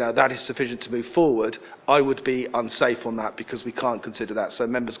that that is sufficient to move forward, I would be unsafe on that because we can't consider that. So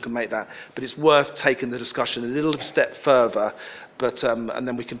members can make that, but it's worth taking the discussion a little step further. But and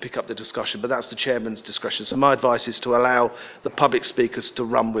then we can pick up the discussion. But that's the Chairman's discretion. So my advice is to allow the public speakers to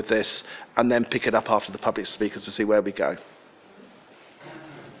run with this, and then pick it up after the public speakers to see where we go.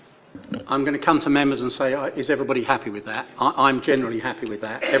 I'm going to come to members and say, is everybody happy with that? I'm generally happy with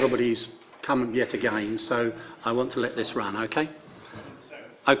that. Everybody's come yet again, so I want to let this run, okay?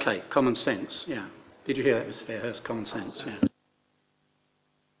 Okay, common sense, yeah. Did you hear that, Mr. Fairhurst? Common sense, yeah.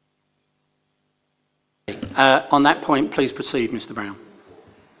 On that point, please proceed, Mr. Brown.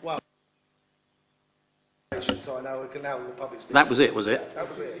 Well, so I know we can now the public speakers. That was it, was it? That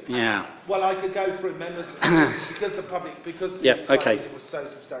was it. Yeah. Well, I could go through members because Yep, okay. It was so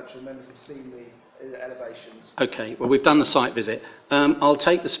substantial. Members have seen the elevations. Okay, well, we've done the site visit. I'll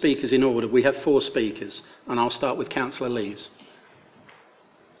take the speakers in order. We have 4 speakers, and I'll start with Councillor Lees.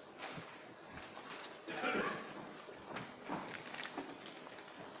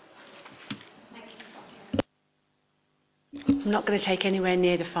 I'm not going to take anywhere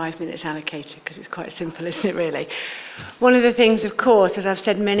near the 5 minutes allocated because it's quite simple, isn't it, really? One of the things, of course, as I've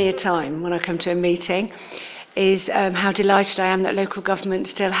said many a time when I come to a meeting, is how delighted I am that local government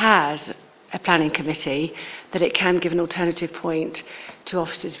still has a planning committee, that it can give an alternative point to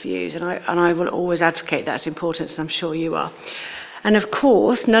officers' views. And I will always advocate that's important, as I'm sure you are. And of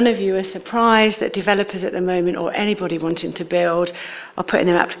course, none of you are surprised that developers at the moment, or anybody wanting to build, are putting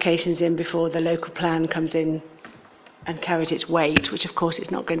their applications in before the local plan comes in and carries its weight, which of course it's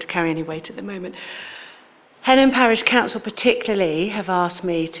not going to carry any weight at the moment. Henham Parish Council particularly have asked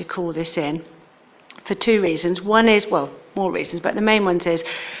me to call this in for 2 reasons. One is, well, more reasons, but the main one is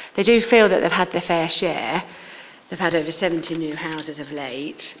they do feel that they've had their fair share. They've had over 70 new houses of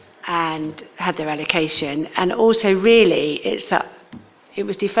late and had their allocation. And also really it's that it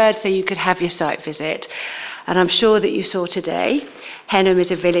was deferred so you could have your site visit. And I'm sure that you saw today, Henham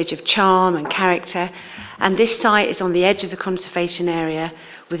is a village of charm and character, and this site is on the edge of the conservation area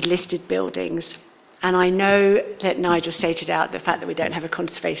with listed buildings. And I know that Nigel stated out the fact that we don't have a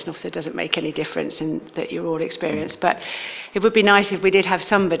conservation officer doesn't make any difference and that you're all experienced, but it would be nice if we did have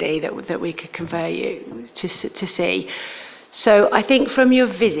somebody that we could convey you to see. So I think from your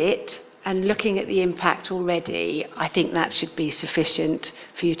visit, and looking at the impact already, I think that should be sufficient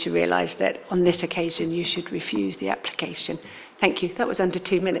for you to realise that on this occasion you should refuse the application. Thank you. That was under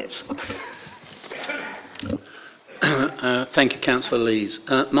 2 minutes. Thank you, Councillor Lees.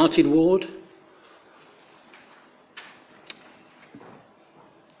 Martin Ward.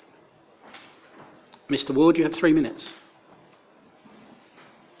 Mr. Ward, you have 3 minutes.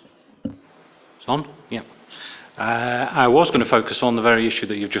 It's on? Yeah. I was going to focus on the very issue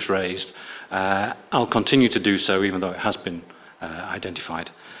that you've just raised. I'll continue to do so, even though it has been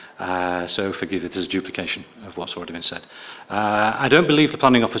identified. So forgive if there's duplication of what's already been said. I don't believe the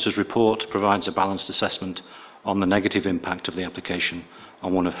Planning Officer's report provides a balanced assessment on the negative impact of the application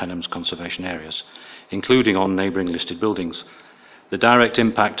on one of Henham's conservation areas, including on neighbouring listed buildings. The direct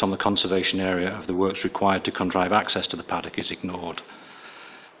impact on the conservation area of the works required to contrive access to the paddock is ignored.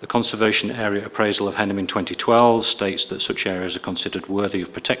 The Conservation Area Appraisal of Henham in 2012 states that such areas are considered worthy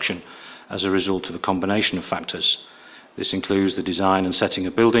of protection as a result of a combination of factors. This includes the design and setting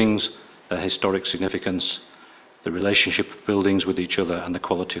of buildings, their historic significance, the relationship of buildings with each other, and the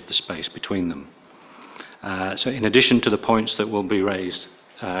quality of the space between them. So in addition to the points that will be raised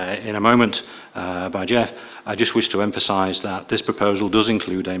in a moment by Jeff, I just wish to emphasise that this proposal does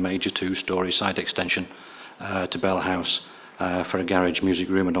include a major 2-storey site extension to Bell House for a garage, music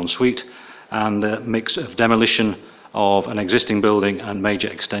room and ensuite, and the mix of demolition of an existing building and major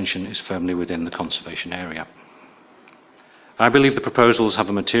extension is firmly within the conservation area. I believe the proposals have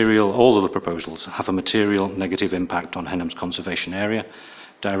all of the proposals have a material negative impact on Henham's conservation area,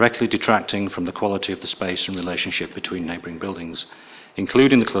 directly detracting from the quality of the space and relationship between neighbouring buildings,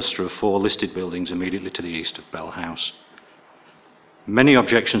 including the cluster of 4 listed buildings immediately to the east of Bell House. Many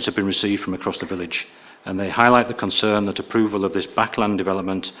objections have been received from across the village, and they highlight the concern that approval of this backland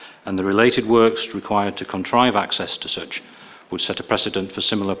development and the related works required to contrive access to such would set a precedent for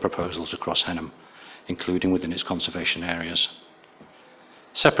similar proposals across Henham, including within its conservation areas.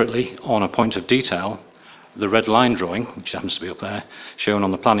 Separately, on a point of detail, the red line drawing, which happens to be up there, shown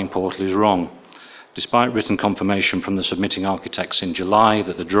on the planning portal is wrong. Despite written confirmation from the submitting architects in July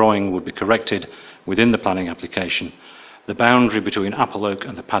that the drawing would be corrected within the planning application, the boundary between Apple Oak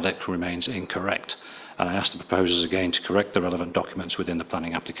and the paddock remains incorrect, and I ask the proposers again to correct the relevant documents within the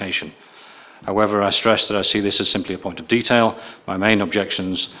planning application. However, I stress that I see this as simply a point of detail. My main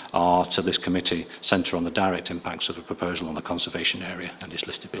objections are to this committee centre on the direct impacts of the proposal on the conservation area and its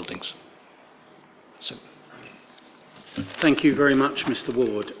listed buildings. So. Thank you very much, Mr.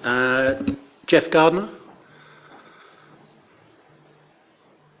 Ward. Jeff Gardner?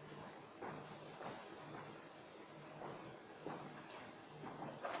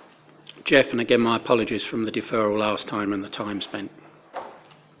 Jeff, and again, my apologies from the deferral last time and the time spent.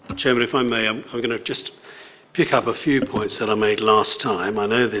 Chairman, if I may, I'm going to just pick up a few points that I made last time. I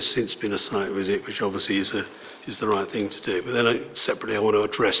know there's since been a site visit, which obviously is the right thing to do. But then separately, I want to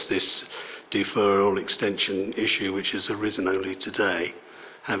address this deferral extension issue, which has arisen only today.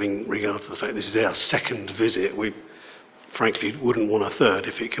 Having regard to the fact this is our second visit, we frankly wouldn't want a third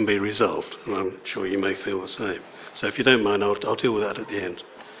if it can be resolved. And I'm sure you may feel the same. So if you don't mind, I'll deal with that at the end.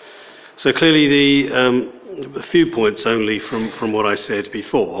 So clearly, a few points only from what I said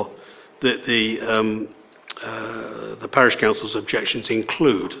before, that the parish council's objections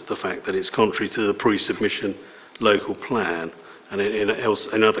include the fact that it's contrary to the pre-submission local plan, and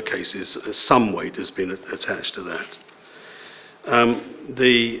in other cases, some weight has been attached to that.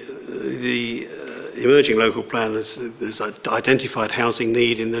 The emerging local plan has identified housing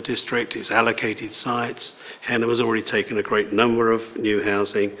need in the district, it's allocated sites. Henham has already taken a great number of new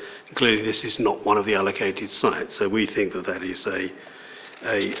housing. Clearly, this is not one of the allocated sites, so we think that is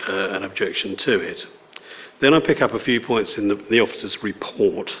an objection to it. Then I pick up a few points in the officer's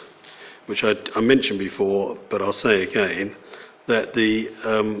report, which I mentioned before, but I'll say again, that the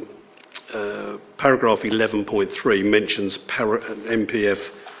paragraph 11.3 mentions MPF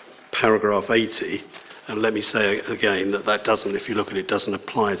paragraph 80, and let me say again that doesn't, if you look at it, doesn't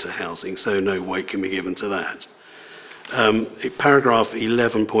apply to housing, so no weight can be given to that. Paragraph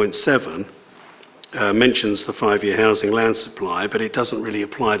 11.7 mentions the 5-year housing land supply, but it doesn't really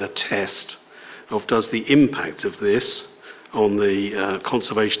apply the test of does the impact of this on the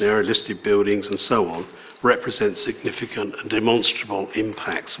conservation area, listed buildings and so on, represent significant and demonstrable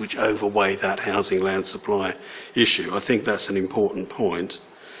impacts which overweigh that housing land supply issue. I think that's an important point.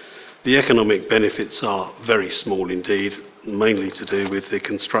 The economic benefits are very small indeed, mainly to do with the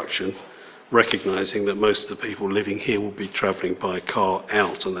construction, recognising that most of the people living here will be travelling by car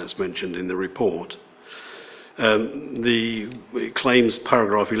out, and that's mentioned in the report. It claims,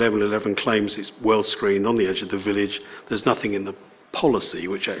 paragraph 11.11 claims it's well screened on the edge of the village. There's nothing in the policy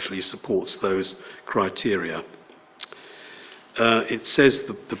which actually supports those criteria. It says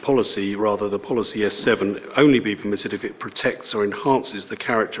the policy S7 only be permitted if it protects or enhances the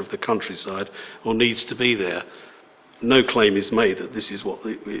character of the countryside or needs to be there. No claim is made that this is what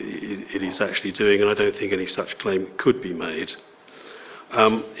it is actually doing, and I don't think any such claim could be made.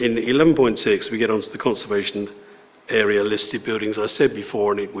 In 11.6, we get onto the conservation area listed buildings. I said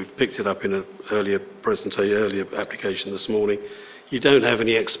before, and we've picked it up in an earlier application this morning, you don't have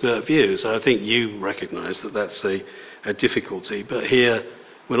any expert views. I think you recognise that that's a difficulty, but here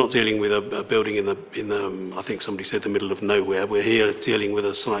we're not dealing with a building in the I think somebody said the middle of nowhere. We're here dealing with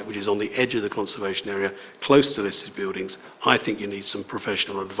a site which is on the edge of the conservation area, close to listed buildings. I think you need some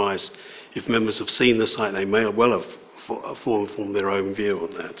professional advice. If members have seen the site, they may well have formed their own view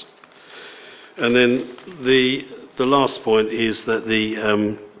on that. And then the last point is that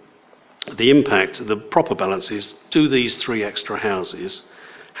the impact, the proper balance is, do these 3 extra houses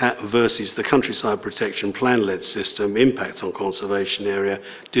versus the countryside protection plan-led system impact on conservation area,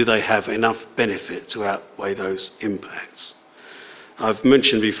 do they have enough benefit to outweigh those impacts? I've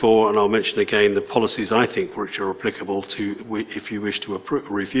mentioned before, and I'll mention again, the policies I think which are applicable to, if you wish to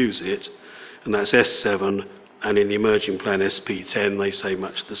reviews it, and that's S7, and in the emerging plan SP10 they say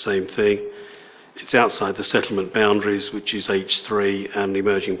much the same thing. It's outside the settlement boundaries, which is H3, and the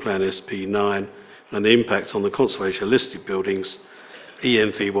emerging plan SP9, and the impact on the conservation of listed buildings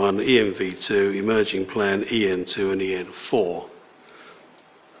ENV1, ENV2, emerging plan, EN2 and EN4.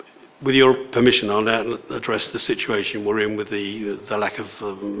 With your permission, I'll now address the situation we're in with the lack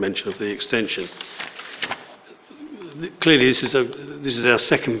of mention of the extension. Clearly, this is our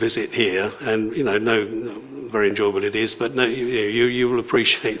second visit here, and very enjoyable it is. But you will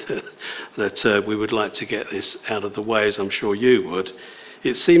appreciate that we would like to get this out of the way, as I'm sure you would.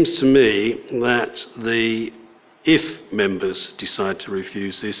 It seems to me that if members decide to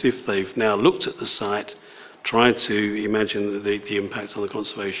refuse this, if they've now looked at the site, tried to imagine the impact on the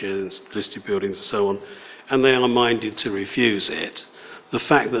conservation, listed buildings and so on, and they are minded to refuse it, the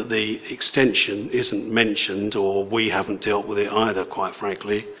fact that the extension isn't mentioned, or we haven't dealt with it either, quite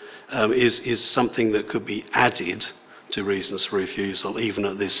frankly, is something that could be added to reasons for refusal, even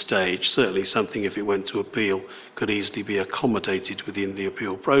at this stage. Certainly something, if it went to appeal, could easily be accommodated within the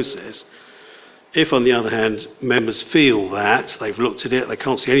appeal process. If, on the other hand, members feel that they've looked at it, they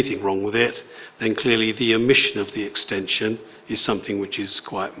can't see anything wrong with it, then clearly the omission of the extension is something which is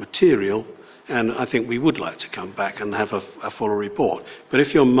quite material, and I think we would like to come back and have a full report. But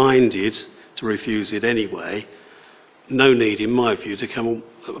if you're minded to refuse it anyway, no need, in my view, to come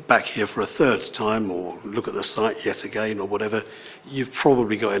back here for a third time or look at the site yet again or whatever. You've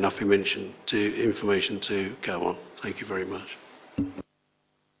probably got enough information to go on. Thank you very much.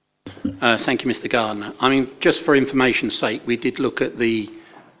 Thank you, Mr. Gardner. I mean, just for information's sake, we did look at the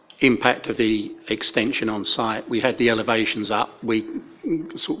impact of the extension on site. We had the elevations up. We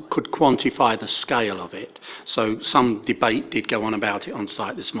sort of could quantify the scale of it. So some debate did go on about it on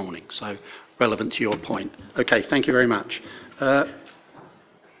site this morning. So relevant to your point. Okay, thank you very much.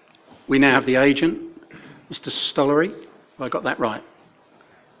 We now have the agent, Mr. Stollery. Have I got that right?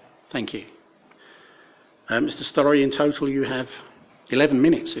 Thank you. Mr. Stollery, in total you have 11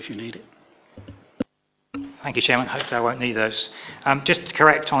 minutes if you need it. Thank you, Chairman. Hopefully I won't need those. Just to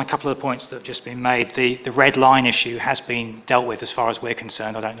correct on a couple of the points that have just been made, the red line issue has been dealt with as far as we're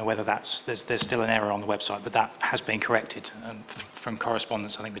concerned. I don't know whether there's still an error on the website, but that has been corrected from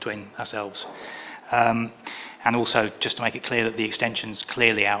correspondence, I think, between ourselves. And also, just to make it clear that the extension's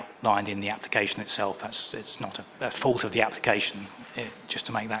clearly outlined in the application itself. It's not a fault of the application, just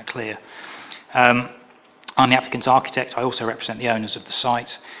to make that clear. I'm the applicant's architect. I also represent the owners of the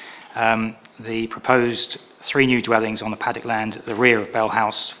site. The proposed 3 new dwellings on the paddock land at the rear of Bell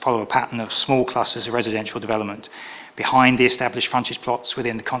House follow a pattern of small clusters of residential development behind the established frontage plots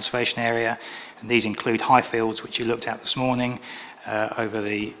within the conservation area, and these include Highfields, which you looked at this morning, over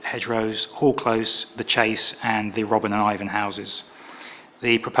the hedgerows, Hall Close, the Chase, and the Robin and Ivan houses.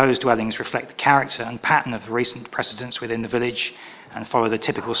 The proposed dwellings reflect the character and pattern of the recent precedents within the village and follow the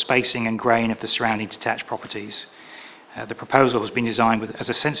typical spacing and grain of the surrounding detached properties. The proposal has been designed as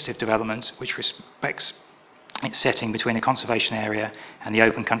a sensitive development which respects its setting between the conservation area and the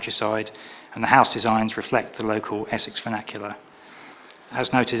open countryside, and the house designs reflect the local Essex vernacular.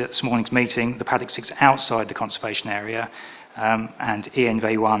 As noted at this morning's meeting, the paddock sits outside the conservation area, and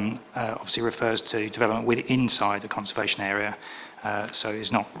ENV1 obviously refers to development inside the conservation area, so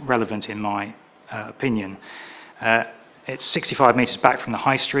is not relevant in my opinion. It's 65 metres back from the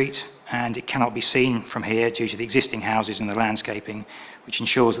high street, and it cannot be seen from here due to the existing houses and the landscaping, which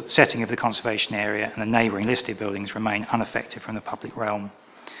ensures that the setting of the conservation area and the neighbouring listed buildings remain unaffected from the public realm.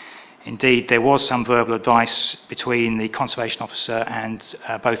 Indeed, there was some verbal advice between the conservation officer and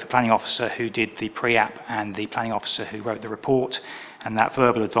both the planning officer who did the pre-app and the planning officer who wrote the report, and that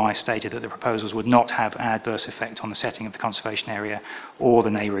verbal advice stated that the proposals would not have an adverse effect on the setting of the conservation area or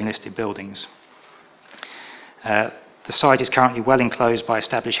the neighbouring listed buildings. The site is currently well enclosed by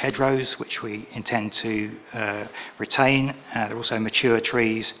established hedgerows, which we intend to retain. There are also mature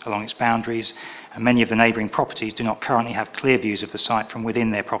trees along its boundaries, and many of the neighbouring properties do not currently have clear views of the site from within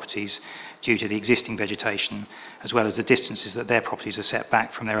their properties due to the existing vegetation, as well as the distances that their properties are set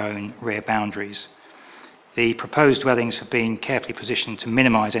back from their own rear boundaries. The proposed dwellings have been carefully positioned to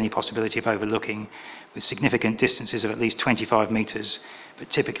minimise any possibility of overlooking, with significant distances of at least 25 metres, but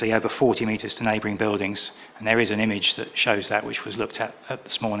typically over 40 metres to neighbouring buildings. And there is an image that shows that, which was looked at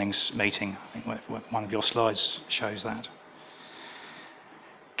this morning's meeting. I think one of your slides shows that.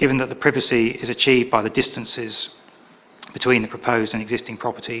 Given that the privacy is achieved by the distances between the proposed and existing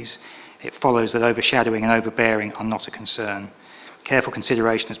properties, it follows that overshadowing and overbearing are not a concern. Careful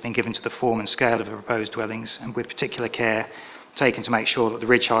consideration has been given to the form and scale of the proposed dwellings, and with particular care taken to make sure that the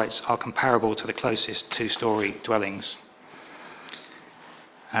ridge heights are comparable to the closest 2-storey dwellings.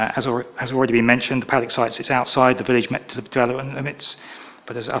 As already been mentioned, the paddock site sits outside the village development limits,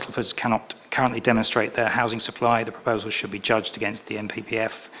 but as Uttleford's cannot currently demonstrate their housing supply, the proposal should be judged against the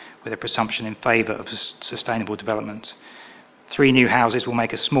NPPF with a presumption in favour of sustainable development. 3 new houses will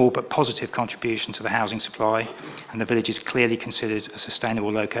make a small but positive contribution to the housing supply, and the village is clearly considered a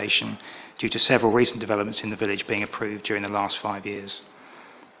sustainable location due to several recent developments in the village being approved during the last 5 years.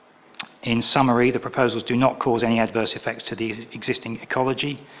 In summary, the proposals do not cause any adverse effects to the existing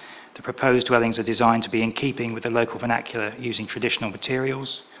ecology. The proposed dwellings are designed to be in keeping with the local vernacular using traditional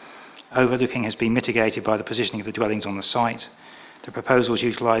materials. Overlooking has been mitigated by the positioning of the dwellings on the site. The proposals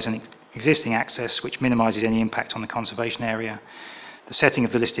utilise an existing access which minimises any impact on the conservation area. The setting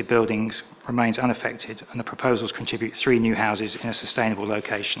of the listed buildings remains unaffected, and the proposals contribute 3 new houses in a sustainable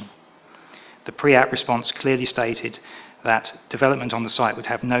location. The pre-app response clearly stated that development on the site would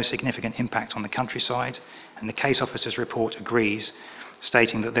have no significant impact on the countryside, and the case officer's report agrees,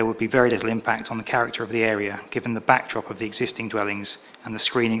 stating that there would be very little impact on the character of the area given the backdrop of the existing dwellings and the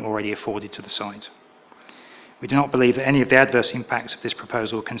screening already afforded to the site. We do not believe that any of the adverse impacts of this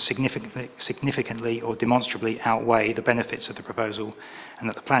proposal can significantly or demonstrably outweigh the benefits of the proposal, and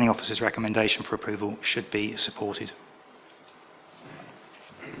that the Planning Officer's recommendation for approval should be supported.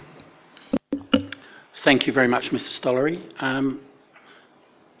 Thank you very much, Mr. Stollery.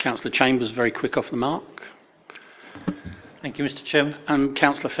 Councillor Chambers, very quick off the mark. Thank you, Mr. Chairman. And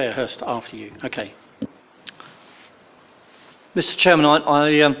Councillor Fairhurst after you. Okay. Mr.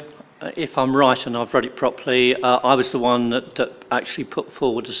 Chairman, if I'm right and I've read it properly, I was the one that actually put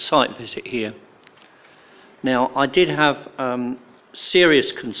forward a site visit here. Now, I did have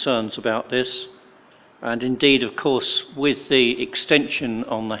serious concerns about this, and indeed, of course, with the extension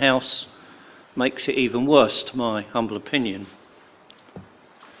on the house, makes it even worse, to my humble opinion.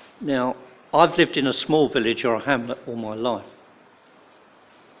 Now, I've lived in a small village or a hamlet all my life.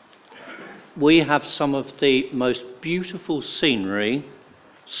 We have some of the most beautiful scenery,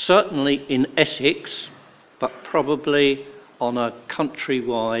 certainly in Essex, but probably on a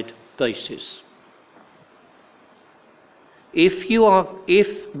countrywide basis. If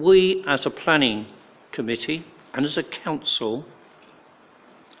we as a planning committee and as a council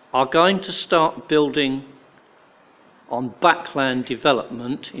are going to start building on backland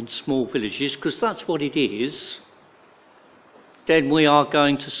development in small villages, because that's what it is, then we are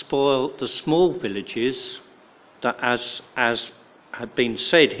going to spoil the small villages that, as had been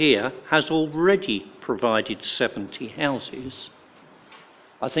said here, has already provided 70 houses.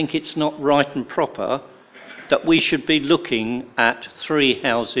 I think it's not right and proper that we should be looking at 3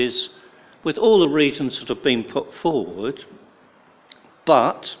 houses with all the reasons that have been put forward,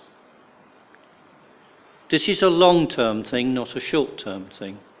 but this is a long-term thing, not a short-term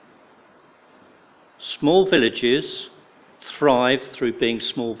thing. Small villages thrive through being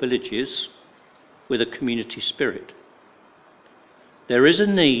small villages with a community spirit. There is a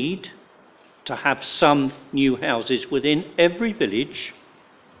need to have some new houses within every village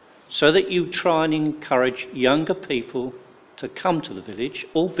so that you try and encourage younger people to come to the village,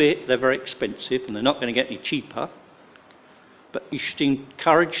 albeit they're very expensive and they're not going to get any cheaper, but you should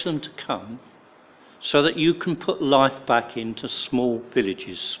encourage them to come so that you can put life back into small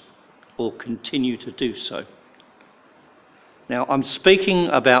villages or continue to do so. Now, I'm speaking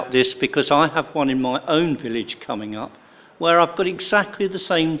about this because I have one in my own village coming up where I've got exactly the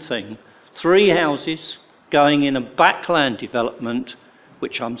same thing. 3 houses going in a backland development,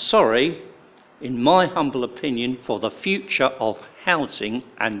 which I'm sorry, in my humble opinion, for the future of housing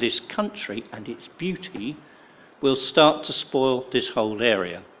and this country and its beauty, will start to spoil this whole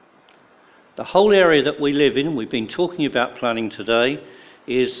area. The whole area that we live in, we've been talking about planning today,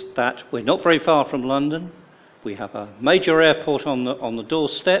 is that we're not very far from London. We have a major airport on the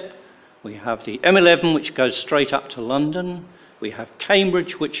doorstep. We have the M11, which goes straight up to London. We have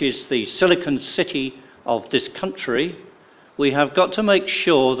Cambridge, which is the Silicon City of this country. We have got to make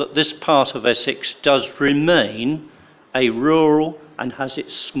sure that this part of Essex does remain a rural and has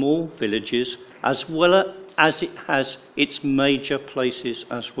its small villages as well as it has its major places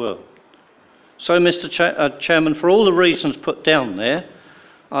as well. So, Mr. Chairman, for all the reasons put down there,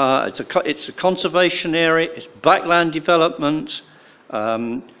 it's a conservation area, it's backland development.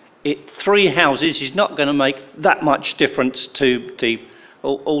 3 houses is not going to make that much difference to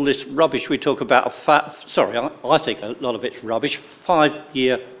all this rubbish we talk about. I think a lot of it's rubbish.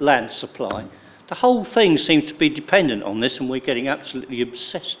 5-year land supply. The whole thing seems to be dependent on this, and we're getting absolutely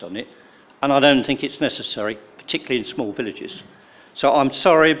obsessed on it. And I don't think it's necessary, particularly in small villages. So I'm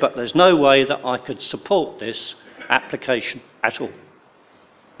sorry, but there's no way that I could support this application at all.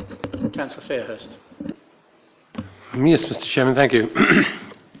 Councillor Fairhurst. Yes, Mr. Chairman, thank you.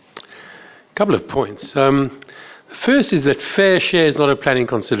 A couple of points. The first is that fair share is not a planning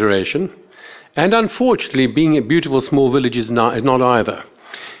consideration, and unfortunately, being a beautiful small village is not either.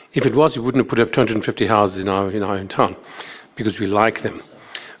 If it was, we wouldn't have put up 250 houses in our own town, because we like them.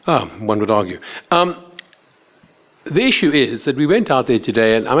 One would argue. The issue is that we went out there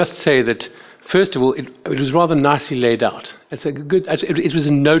today, and I must say that, first of all, it was rather nicely laid out. It was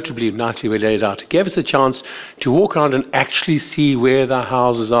notably nicely laid out. It gave us a chance to walk around and actually see where the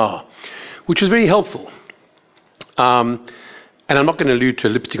houses are, which was very helpful. And I'm not going to allude to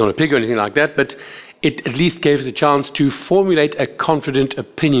lipstick on a pig or anything like that, but it at least gave us a chance to formulate a confident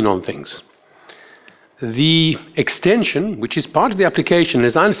opinion on things. The extension, which is part of the application,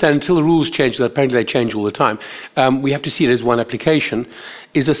 as I understand, until the rules change, so apparently they change all the time, we have to see it as one application,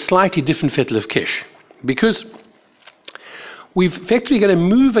 is a slightly different kettle of fish. Because we've effectively going to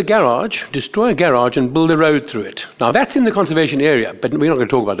move a garage, destroy a garage, and build a road through it. Now, that's in the conservation area, but we're not going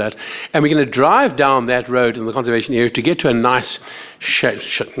to talk about that. And we're going to drive down that road in the conservation area to get to a nice,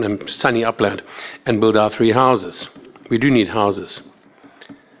 sunny upland and build our 3 houses. We do need houses.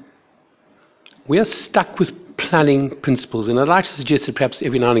 We are stuck with planning principles, and I'd like to suggest that perhaps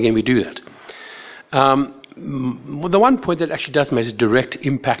every now and again we do that. The one point that actually does make a direct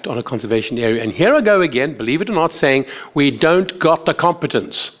impact on a conservation area, and here I go again, believe it or not, saying we don't got the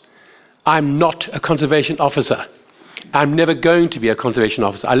competence. I'm not a conservation officer. I'm never going to be a conservation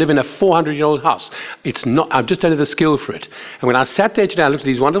officer. I live in a 400-year-old house. I just don't have the skill for it. And when I sat there today, I looked at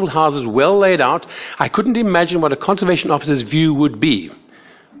these wonderful houses well laid out. I couldn't imagine what a conservation officer's view would be.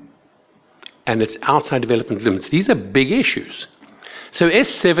 And it's outside development limits. These are big issues. So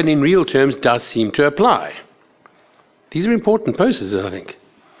S7 in real terms does seem to apply. These are important processes, I think.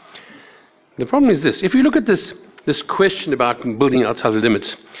 The problem is this. If you look at this question about building outside the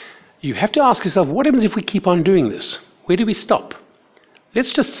limits, you have to ask yourself, what happens if we keep on doing this? Where do we stop?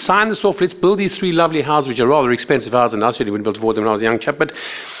 Let's just sign this off. Let's build these 3 lovely houses, which are rather expensive houses, and I certainly wouldn't build for them when I was a young chap, but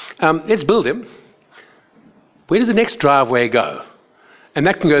let's build them. Where does the next driveway go? And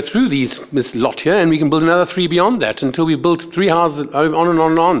that can go through this lot here, and we can build another 3 beyond that until we've built 3 houses on and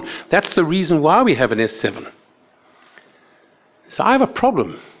on and on. That's the reason why we have an S7. So I have a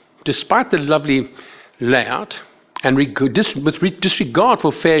problem. Despite the lovely layout, and with disregard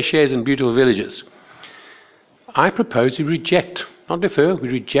for fair shares and beautiful villages, I propose we reject, not defer, we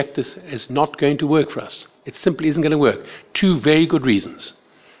reject this as not going to work for us. It simply isn't going to work. 2 very good reasons.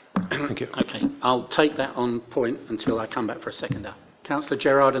 Thank you. Okay, I'll take that on point until I come back for a seconder. Councillor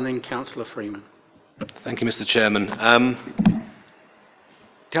Gerard and then Councillor Freeman. Thank you, Mr. Chairman.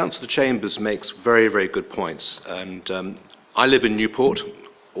 Councillor Chambers makes very, very good points. And I live in Newport,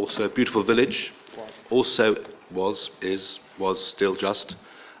 also a beautiful village. Also was still just.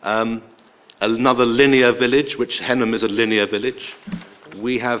 Another linear village, which Henham is a linear village.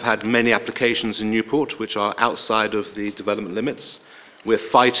 We have had many applications in Newport which are outside of the development limits. We're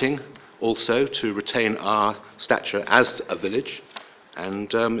fighting also to retain our stature as a village.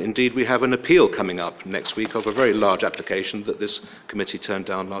 And indeed, we have an appeal coming up next week of a very large application that this committee turned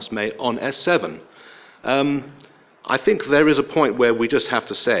down last May on S7. I think there is a point where we just have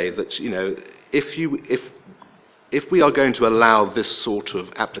to say that, you know, if we are going to allow this sort of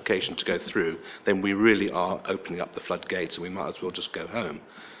application to go through, then we really are opening up the floodgates, and we might as well just go home.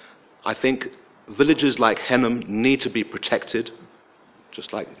 I think villages like Henham need to be protected,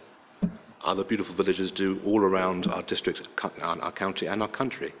 just like other beautiful villages do all around our district, our county and our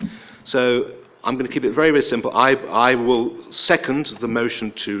country. So I'm going to keep it very, very simple. I will second the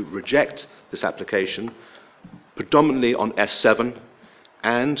motion to reject this application, predominantly on S7,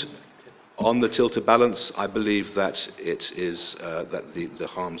 and on the tilted balance, I believe that it is that the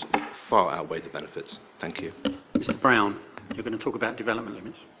harms far outweigh the benefits. Thank you. Mr. Brown, you're going to talk about development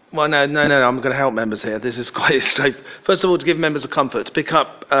limits. Well, no, I'm going to help members here. This is quite straight. First of all, to give members a comfort, to pick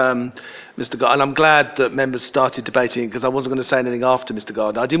up Mr. Gardner, and I'm glad that members started debating, because I wasn't going to say anything after Mr.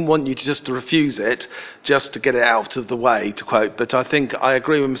 Gardner. I didn't want you to refuse it, just to get it out of the way, to quote. But I think I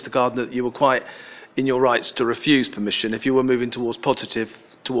agree with Mr. Gardner that you were quite in your rights to refuse permission. If you were moving positive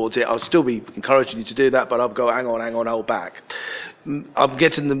towards it, I'll still be encouraging you to do that, but I'll go, hang on, hold back. I'm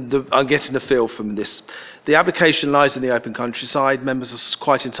getting the feel from this. The application lies in the open countryside. Members are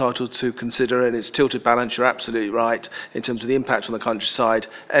quite entitled to consider it. It's tilted balance. You're absolutely right in terms of the impact on the countryside.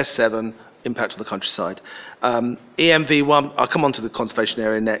 S7, impact on the countryside. EMV1, I'll come on to the conservation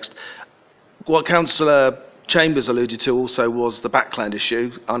area next. What Councillor Chambers alluded to also was the backland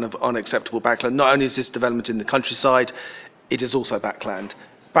issue, unacceptable backland. Not only is this development in the countryside, it is also backland.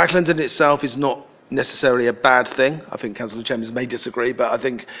 Backland in itself is not necessarily a bad thing. I think Councillor Chambers may disagree, but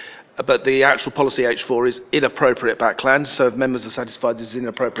the actual policy H4 is inappropriate backland. So if members are satisfied this is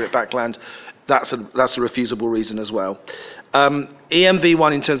inappropriate backland, that's a refusable reason as well.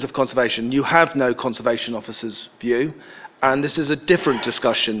 EMV1 in terms of conservation, you have no conservation officer's view. And this is a different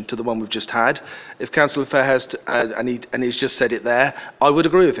discussion to the one we've just had. If Councillor Fairhurst, and he's just said it there, I would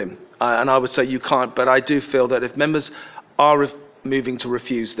agree with him. And I would say you can't, but I do feel that if members are moving to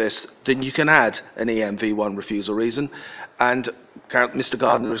refuse this, then you can add an EMV1 refusal reason. And Mr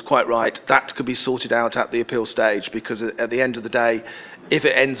Gardner is quite right, that could be sorted out at the appeal stage, because at the end of the day, if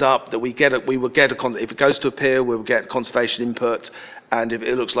it ends up that if it goes to appeal, we will get conservation input, and if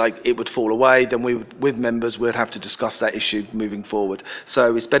it looks like it would fall away, then with members, we'd have to discuss that issue moving forward.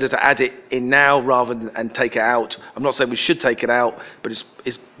 So it's better to add it in now rather than take it out. I'm not saying we should take it out, but it's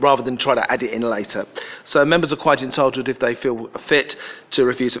rather than try to add it in later. So members are quite entitled, if they feel fit, to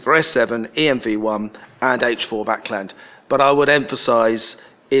refuse it for S7, EMV1 and H4 backland. But I would emphasise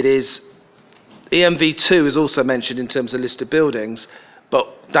EMV2 is also mentioned in terms of listed buildings, but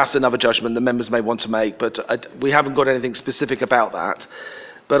that's another judgment the members may want to make, but we haven't got anything specific about that.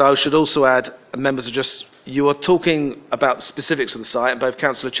 But I should also add, you are talking about the specifics of the site, and both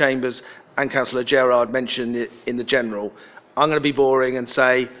Councillor Chambers and Councillor Gerard mentioned it in the general. I'm going to be boring and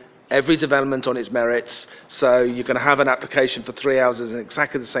say every development on its merits, so you're going to have an application for 3 houses in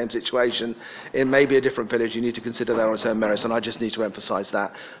exactly the same situation. It may be a different village, you need to consider that on its own merits, and I just need to emphasise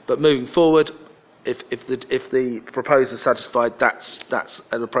that. But moving forward, if the proposal is satisfied, that's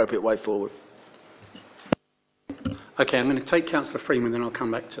an appropriate way forward. Okay, I'm going to take Councillor Freeman, then I'll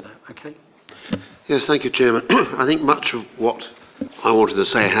come back to that. Okay. Yes, thank you, Chairman. I think much of what I wanted to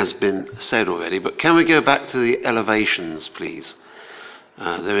say has been said already, but can we go back to the elevations, please?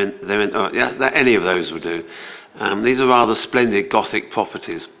 Any of those would do. These are rather splendid Gothic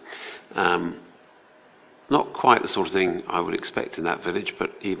properties. Not quite the sort of thing I would expect in that village,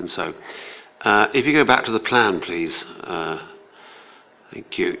 but even so. If you go back to the plan, please.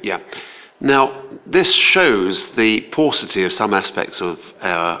 Thank you. Yeah. Now, this shows the paucity of some aspects of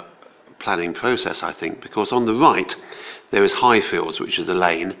our planning process, I think, because on the right there is Highfields, which is the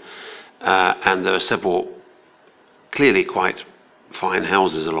lane, and there are several clearly quite fine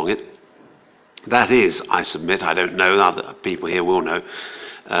houses along it. That is, I submit, I don't know, other people here will know,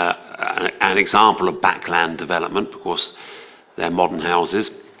 an example of backland development, because they're modern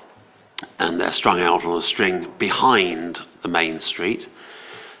houses and they're strung out on a string behind the main street.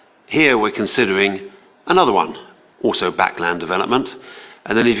 Here we're considering another one, also backland development,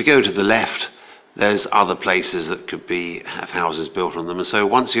 and then if you go to the left, there's other places that could have houses built on them. And so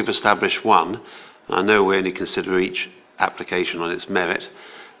once you've established one, and I know we only consider each application on its merit,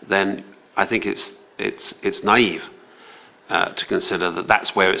 then I think it's naive to consider that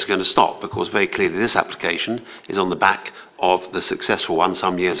that's where it's going to stop, because very clearly this application is on the back of the successful one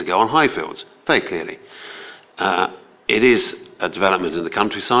some years ago on Highfields, very clearly. It is a development in the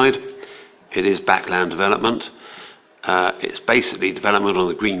countryside, it is backland development, it's basically development on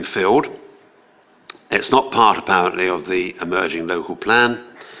the green field. It's not part, apparently, of the emerging local plan,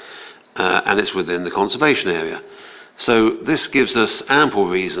 and it's within the conservation area. So this gives us ample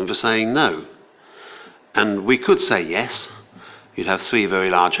reason for saying no. And we could say yes. You'd have 3 very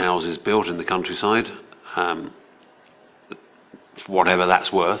large houses built in the countryside, whatever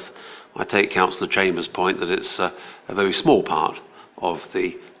that's worth. I take Councillor Chambers' point that it's a very small part of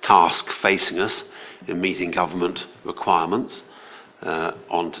the task facing us in meeting government requirements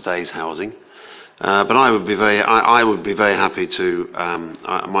on today's housing. But I would be very happy to.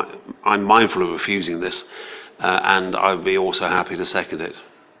 I'm mindful of refusing this, and I would be also happy to second it,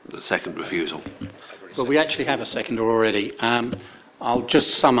 the second refusal. Well, we actually have a seconder already. I'll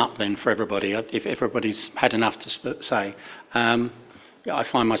just sum up then for everybody, if everybody's had enough to say. I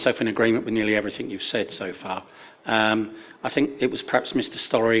find myself in agreement with nearly everything you've said so far. I think it was perhaps Mr.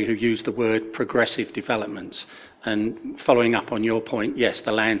 Story who used the word progressive developments. And following up on your point, yes,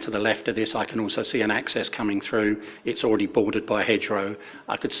 the land to the left of this, I can also see an access coming through. It's already bordered by hedgerow.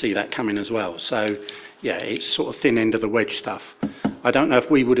 I could see that coming as well. So, yeah, it's sort of thin end of the wedge stuff. I don't know if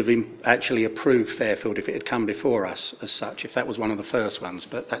we would have actually approved Fairfield if it had come before us as such, if that was one of the first ones,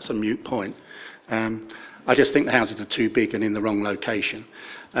 but that's a moot point. I just think the houses are too big and in the wrong location.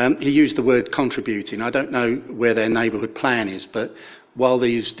 He used the word contributing. I don't know where their neighbourhood plan is, but while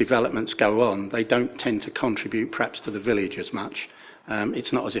these developments go on, they don't tend to contribute perhaps to the village as much.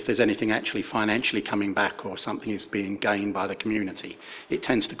 It's not as if there's anything actually financially coming back or something is being gained by the community. It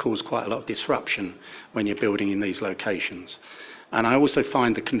tends to cause quite a lot of disruption when you're building in these locations. And I also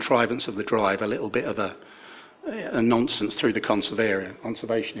find the contrivance of the drive a little bit of a nonsense through the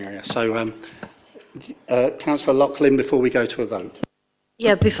conservation area. So, Councillor Loughlin, before we go to a vote.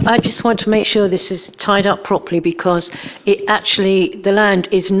 Yeah, I just want to make sure this is tied up properly because the land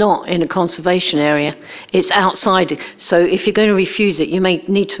is not in a conservation area. It's outside. So if you're going to refuse it, you may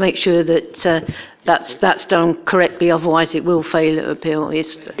need to make sure that that's done correctly. Otherwise, it will fail at appeal.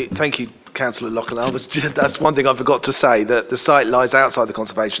 Thank you, Councillor Lachlan. That's one thing I forgot to say, that the site lies outside the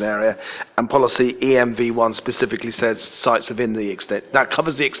conservation area, and policy EMV1 specifically says sites within the extent. That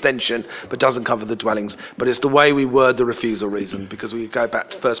covers the extension, but doesn't cover the dwellings. But it's the way we word the refusal reason, because we go back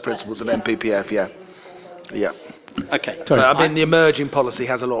to first principles of NPPF, yeah. Okay. But, I mean, the emerging policy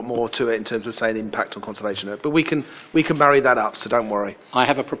has a lot more to it in terms of saying impact on conservation. But we can marry that up, so don't worry. I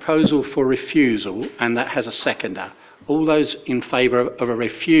have a proposal for refusal, and that has a seconder. All those in favour of a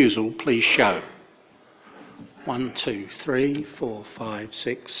refusal, please show. 1, 2, 3, 4, 5,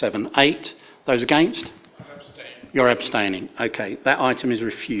 6, 7, 8. Those against? You're abstaining. Okay, that item is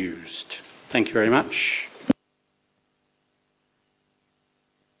refused. Thank you very much.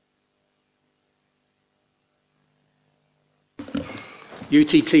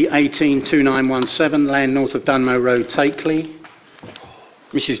 UTT 182917, land north of Dunmow Road, Takeley.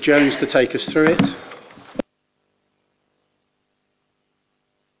 Mrs Jones to take us through it.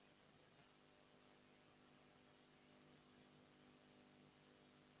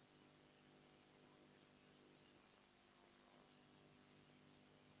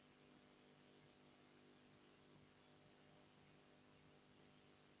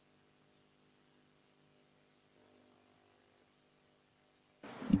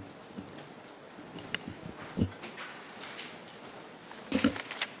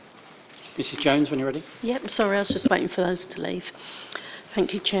 Mrs Jones, when you're ready. Yep, sorry, I was just waiting for those to leave.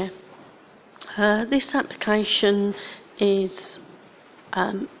 Thank you, Chair. This application is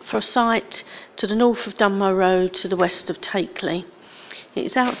for a site to the north of Dunmow Road to the west of Takeley. It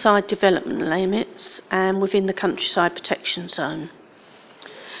is outside development limits and within the countryside protection zone.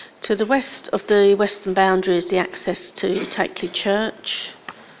 To the west of the western boundary is the access to Takeley Church,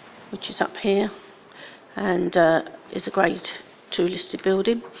 which is up here, and is a Grade 2 listed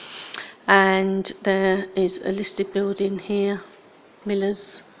building. And there is a listed building here,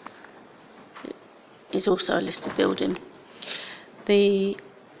 Miller's, is also a listed building. This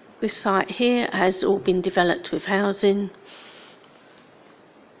site here has all been developed with housing.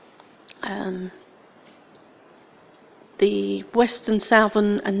 The western,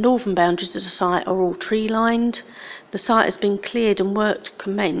 southern and northern boundaries of the site are all tree lined. The site has been cleared and work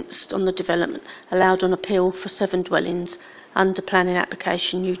commenced on the development allowed on appeal for 7 dwellings under planning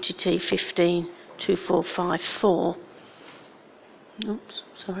application UTT 152454. Oops,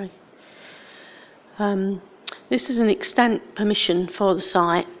 sorry. This is an extant permission for the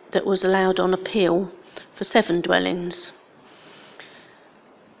site that was allowed on appeal for 7 dwellings.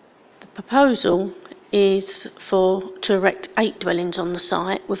 The proposal is to erect 8 dwellings on the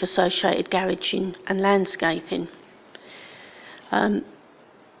site with associated garaging and landscaping. As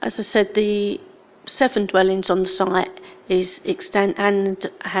I said, the 7 dwellings on the site is extant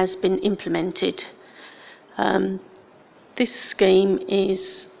and has been implemented. This scheme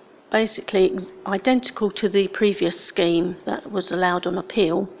is basically identical to the previous scheme that was allowed on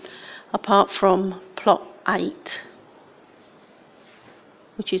appeal, apart from plot 8,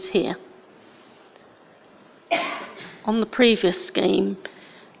 which is here. On the previous scheme,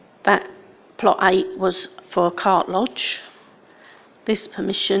 that plot 8 was for a cart lodge. This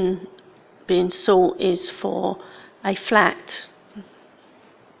permission being sought is for a flat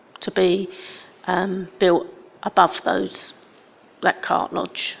to be built above that cart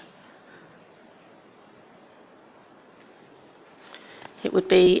lodge. It would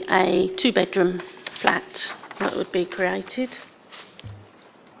be a 2-bedroom flat that would be created.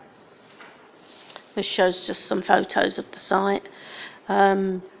 This shows just some photos of the site.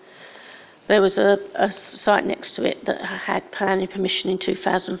 There was a site next to it that had planning permission in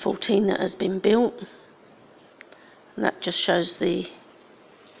 2014 that has been built. And that just shows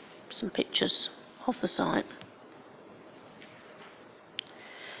some pictures of the site.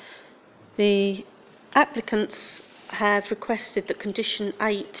 The applicants have requested that condition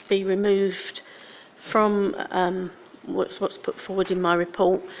 8 be removed from what's put forward in my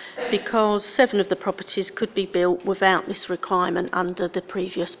report, because 7 of the properties could be built without this requirement under the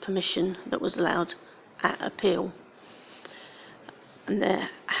previous permission that was allowed at appeal. And they're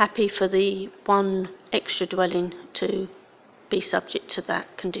happy for the 1 extra dwelling to be subject to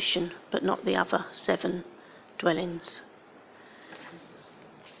that condition, but not the other 7 dwellings.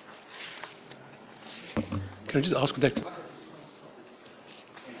 Can I just ask that?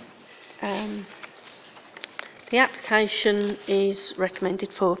 The application is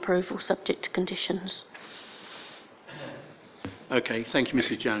recommended for approval subject to conditions. Okay, thank you,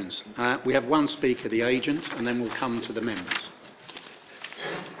 Mrs Jones. We have one speaker, the agent, and then we'll come to the members.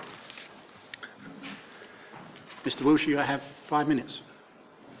 Mr Wilshire, you have 5 minutes.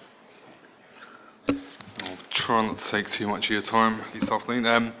 I'll try not to take too much of your time this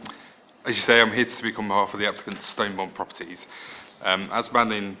afternoon. As you say, I'm here to speak on behalf of the applicant Stonebond Properties. As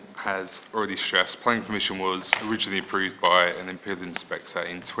Madeline has already stressed, planning permission was originally approved by an imperial inspector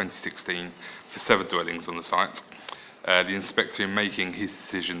in 2016 for 7 dwellings on the site. The inspector, in making his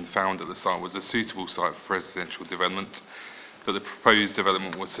decision, found that the site was a suitable site for residential development, that the proposed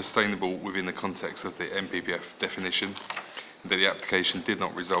development was sustainable within the context of the NPPF definition, that the application did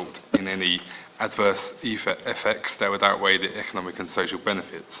not result in any adverse effects that would outweigh the economic and social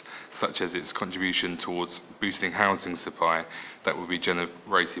benefits, such as its contribution towards boosting housing supply that would be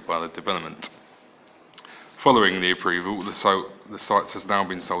generated by the development. Following the approval, the site has now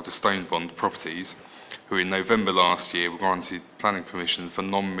been sold to Stonebond Properties, who in November last year were granted planning permission for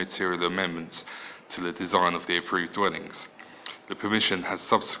non-material amendments to the design of the approved dwellings. The permission has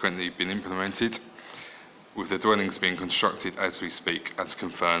subsequently been implemented, with the dwellings being constructed as we speak, as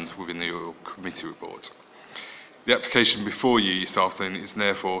confirmed within the committee report. The application before you this afternoon is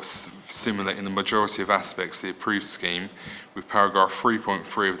therefore similar in the majority of aspects to the approved scheme, with paragraph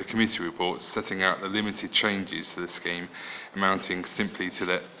 3.3 of the committee report setting out the limited changes to the scheme amounting simply to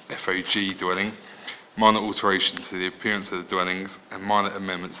the FOG dwelling, minor alterations to the appearance of the dwellings, and minor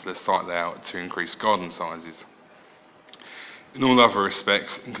amendments to the site layout to increase garden sizes. In all other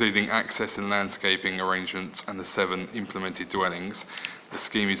respects, including access and landscaping arrangements and the 7 implemented dwellings, the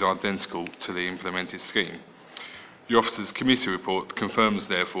scheme is identical to the implemented scheme. The officer's committee report confirms,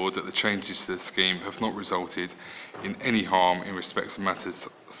 therefore, that the changes to the scheme have not resulted in any harm in respect of matters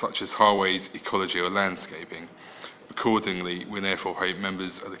such as highways, ecology or landscaping. Accordingly, we therefore hope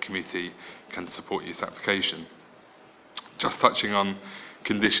members of the committee can support this application. Just touching on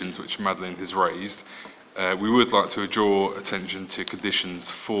conditions which Madeline has raised, we would like to draw attention to conditions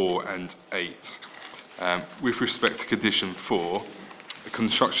 4 and 8. With respect to condition 4, a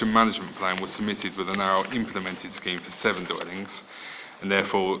construction management plan was submitted with a now implemented scheme for 7 dwellings, and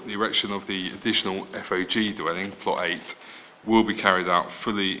therefore the erection of the additional FOG dwelling, plot 8, will be carried out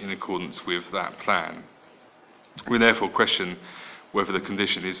fully in accordance with that plan. We therefore question whether the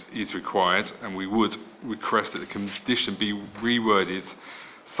condition is required, and we would request that the condition be reworded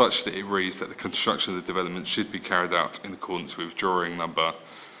such that it reads that the construction of the development should be carried out in accordance with drawing number,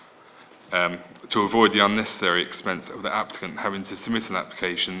 to avoid the unnecessary expense of the applicant having to submit an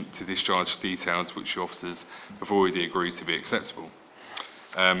application to discharge details which the officers have already agreed to be acceptable.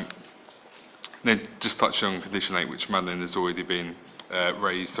 Then just touching on condition 8, which Madeline has already been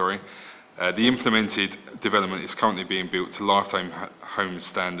raised, the implemented development is currently being built to lifetime home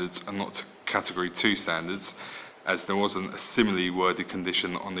standards and not to category 2 standards, as there wasn't a similarly worded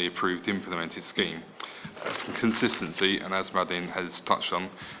condition on the approved implemented scheme. For consistency, and as Madeline has touched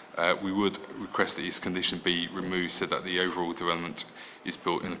on, we would request that this condition be removed so that the overall development is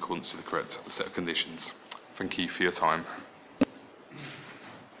built in accordance with the correct set of conditions. Thank you for your time.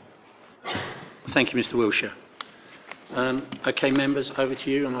 Thank you, Mr Wilshire. Okay, members, over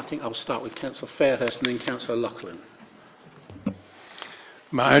to you, and I think I'll start with Councillor Fairhurst and then Councillor Loughlin.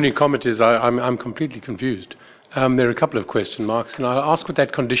 My only comment is I'm completely confused. There are a couple of question marks, and I'll ask what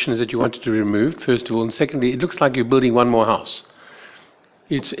that condition is that you wanted to remove, first of all, and secondly, it looks like you're building one more house.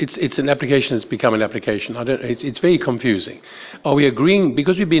 It's an application that's become an application. It's very confusing. Are we agreeing,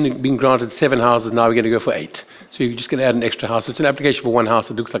 because we've been granted 7 houses, now we're going to go for 8? So you're just going to add an extra house. It's an application for 1 house.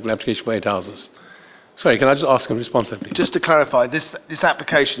 It looks like an application for 8 houses. Sorry, can I just ask in response to that, please? Just to clarify, this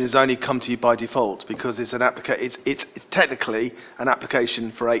application has only come to you by default because it's it's technically an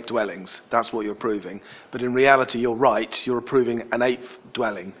application for 8 dwellings. That's what you're approving. But in reality, you're right. You're approving an 8th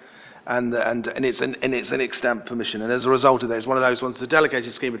dwelling, and it's an extant permission. And as a result of that, it's one of those ones. The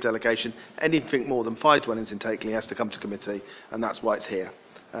delegated scheme of delegation, anything more than 5 dwellings in Takeley has to come to committee, and that's why it's here.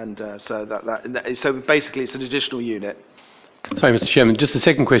 And so basically, it's an additional unit. Sorry, Mr. Chairman. Just the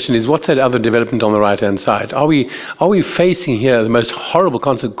second question is, what's that other development on the right-hand side? Are we facing here the most horrible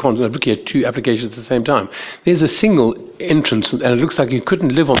consequence of looking at 2 applications at the same time? There's a single entrance, and it looks like you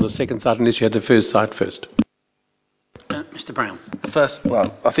couldn't live on the second site unless you had the first site first. Mr. Brown. First,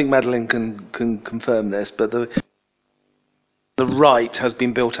 well, I think Madeline can confirm this, but the right has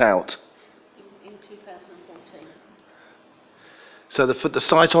been built out. In 2014. So the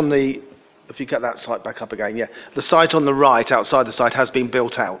site on the, if you get that site back up again, yeah. The site on the right, outside the site, has been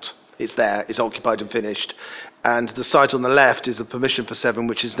built out. It's there, it's occupied and finished. And the site on the left is a permission for 7,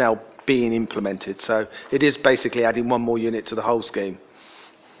 which is now being implemented. So it is basically adding 1 more unit to the whole scheme.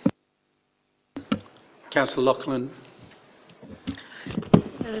 Councillor Loughlin.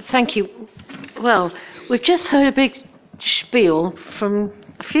 Thank you. Well, we've just heard a big spiel from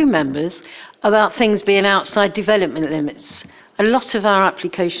a few members about things being outside development limits. A lot of our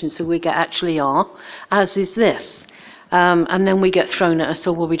applications that we get actually are, as is this. And then we get thrown at us,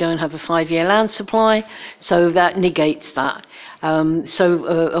 well, we don't have a 5-year land supply, so that negates that.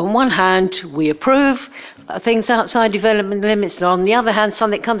 So on one hand, we approve things outside development limits, and on the other hand,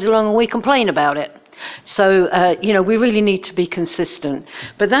 something comes along and we complain about it. So, we really need to be consistent.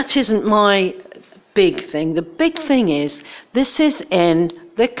 But that isn't my big thing. The big thing is, this is in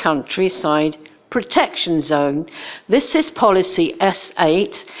the countryside protection zone. This is policy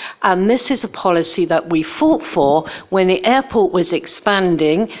S8, and this is a policy that we fought for when the airport was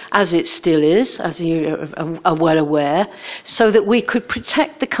expanding, as it still is, as you are well aware, so that we could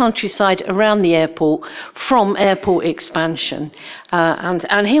protect the countryside around the airport from airport expansion.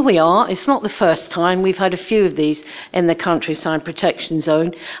 And here we are. It's not the first time. We've had a few of these in the countryside protection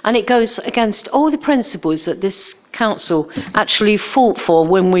zone, and it goes against all the principles that this council actually fought for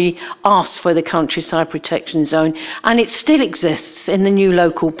when we asked for the countryside protection zone, and it still exists in the new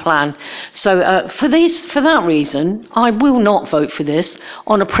local plan. So for that reason, I will not vote for this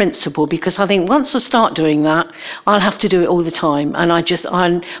on a principle, because I think once I start doing that, I'll have to do it all the time,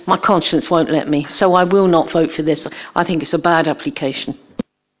 and my conscience won't let me. So I will not vote for this. I think it's a bad application.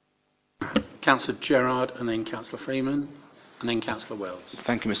 Councillor Gerard, and then Councillor Freeman, and then Councillor Wells.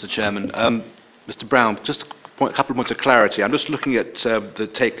 Thank you, Mr. Chairman. Mr. Brown, just a couple of points of clarity. I'm just looking at the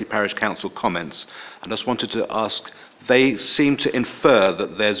Takeley Parish Council comments, and I just wanted to ask, they seem to infer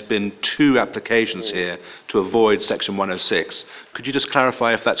that there's been 2 applications here to avoid Section 106. Could you just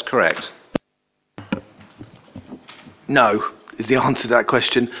clarify if that's correct? No, is the answer to that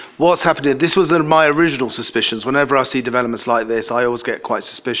question. What's happening, this was my original suspicions. Whenever I see developments like this, I always get quite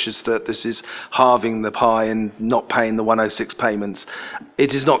suspicious that this is halving the pie and not paying the 106 payments.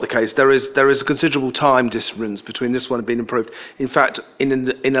 It is not the case. There is a considerable time difference between this one being approved. In fact,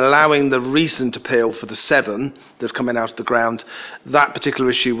 in allowing the recent appeal for the 7 that's coming out of the ground, that particular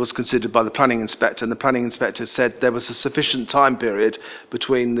issue was considered by the planning inspector, and the planning inspector said there was a sufficient time period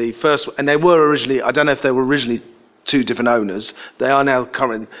between the first, and they were originally, I don't know if they were originally 2 different owners. They are now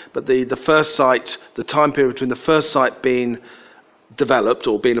current, but the first site, the time period between the first site being developed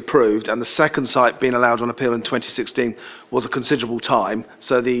or being approved and the second site being allowed on appeal in 2016 was a considerable time.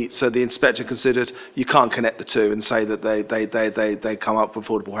 So the inspector considered you can't connect the 2 and say that they come up with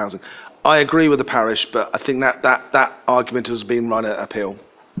affordable housing. I agree with the parish, but I think that argument has been run at appeal.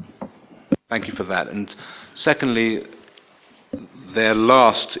 Thank you for that. And secondly, their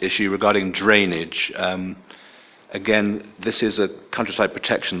last issue regarding drainage. Again, this is a countryside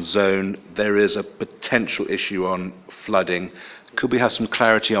protection zone. There is a potential issue on flooding. Could we have some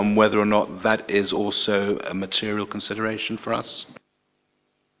clarity on whether or not that is also a material consideration for us?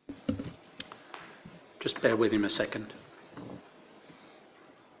 Just bear with him a second.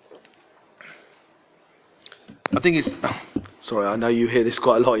 I think it's... sorry, I know you hear this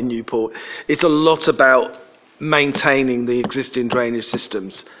quite a lot in Newport. It's a lot about maintaining the existing drainage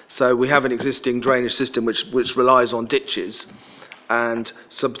systems. So we have an existing drainage system which relies on ditches, and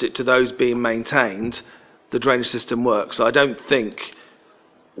subject to those being maintained, the drainage system works. So I don't think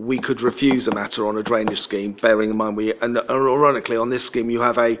we could refuse a matter on a drainage scheme, bearing in mind ironically on this scheme you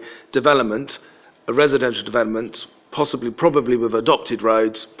have a development, a residential development, probably with adopted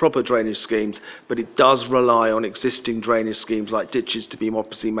roads, proper drainage schemes, but it does rely on existing drainage schemes like ditches to be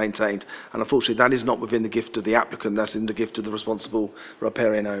obviously maintained. And unfortunately, that is not within the gift of the applicant, that's in the gift of the responsible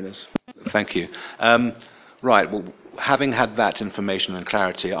riparian owners. Thank you. Right, well, having had that information and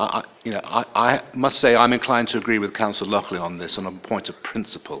clarity, I must say I'm inclined to agree with Councillor Lockley on this on a point of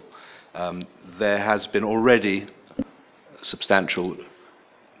principle. There has been already substantial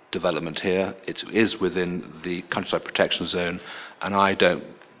development here. It is within the countryside protection zone, and I don't,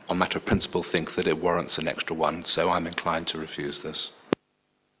 on matter of principle, think that it warrants an extra one, so I'm inclined to refuse this.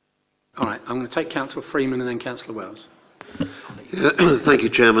 All right, I'm going to take Councillor Freeman and then Councillor Wells. Thank you,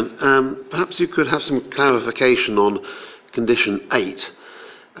 Chairman. Perhaps you could have some clarification on condition 8,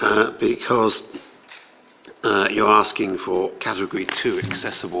 because you're asking for category 2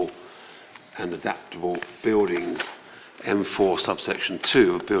 accessible and adaptable buildings, M4 subsection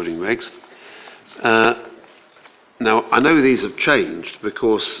 2 of building regs. Now, I know these have changed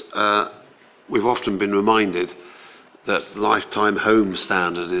because we've often been reminded that lifetime home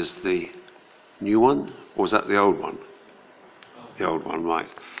standard is the new one, or is that the old one? The old one, right.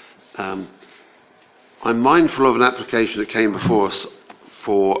 I'm mindful of an application that came before us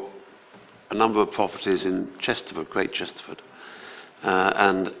for a number of properties in Chesterford, Great Chesterford,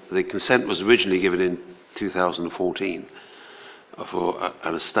 and the consent was originally given in 2014. for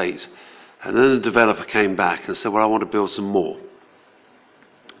an estate. And then the developer came back and said, well, I want to build some more.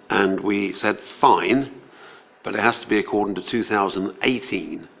 And we said, fine, but it has to be according to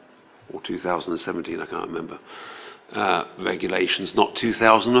 2018 or 2017, I can't remember, regulations, not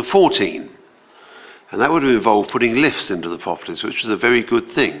 2014. And that would have involved putting lifts into the properties, which was a very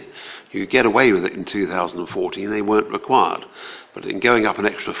good thing. You could get away with it in 2014, they weren't required. But in going up an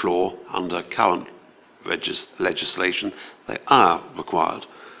extra floor under current legislation, they are required.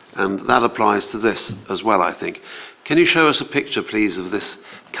 And that applies to this as well, I think. Can you show us a picture, please, of this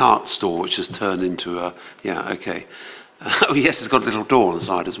cart store, which has turned into a... Yeah, okay. Oh, yes, it's got a little door on the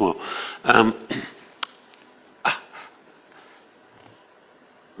side as well.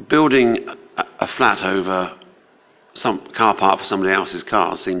 Building a flat over some car park for somebody else's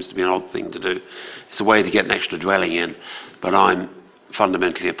car seems to be an odd thing to do. It's a way to get an extra dwelling in, but I'm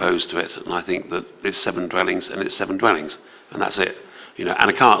fundamentally opposed to it, and I think that it's 7 dwellings, and it's 7 dwellings, and that's it. You know,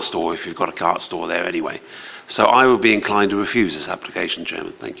 and a cart store if you've got a cart store there anyway. So I would be inclined to refuse this application,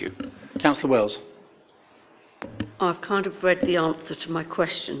 Chairman. Thank you. Councillor Wells. I've kind of read the answer to my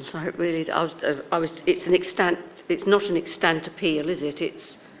question, so it really, it's not an extant appeal, is it?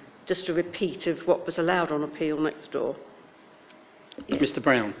 It's just a repeat of what was allowed on appeal next door. Yeah. Mr.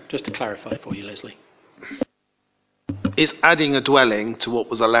 Brown, just to clarify for you, Leslie. It's adding a dwelling to what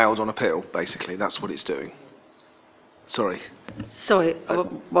was allowed on appeal, basically. That's what it's doing. Sorry.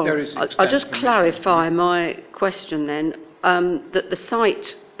 I'll just clarify my question then, that the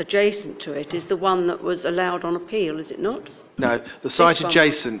site adjacent to it is the one that was allowed on appeal, is it not? No, the site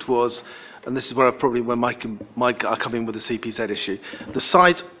adjacent was, and this is where Mike I come in with the CPZ issue. The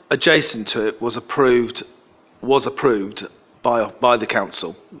site adjacent to it was approved by the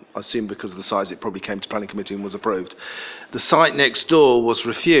council. I assume because of the size it probably came to planning committee and was approved. The site next door was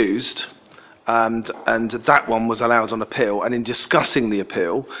refused, and that one was allowed on appeal. And in discussing the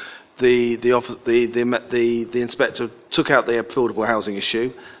appeal, the inspector took out the affordable housing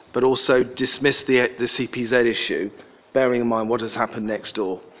issue, but also dismissed the CPZ issue, bearing in mind what has happened next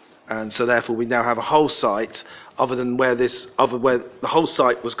door. And so therefore we now have a whole site where the whole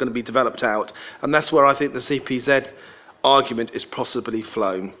site was going to be developed out, and that's where I think the CPZ argument is possibly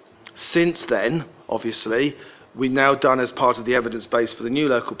flown. Since then, obviously, we've now done as part of the evidence base for the new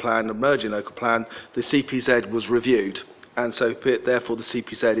local plan, the emerging local plan, the CPZ was reviewed. And so therefore the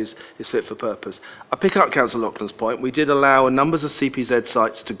CPZ is fit for purpose. I pick up Councillor Loughlin's point. We did allow numbers of CPZ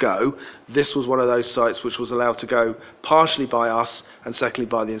sites to go. This was one of those sites which was allowed to go partially by us and secondly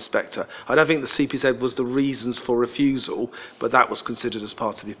by the inspector. I don't think the CPZ was the reasons for refusal, but that was considered as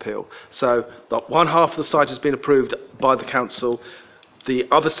part of the appeal. So that one half of the site has been approved by the council. The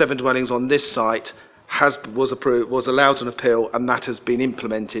other 7 dwellings on this site was allowed an appeal, and that has been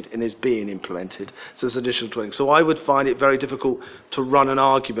implemented and is being implemented. So there's additional dwelling. So I would find it very difficult to run an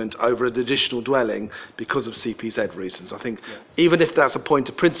argument over an additional dwelling because of CPZ reasons. I think even if that's a point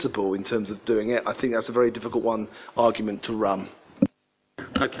of principle in terms of doing it, I think that's a very difficult argument to run.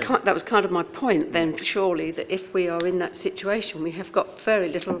 Okay. That was kind of my point then, surely, that if we are in that situation, we have got very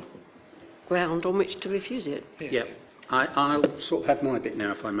little ground on which to refuse it. Yeah. I'll sort of have my bit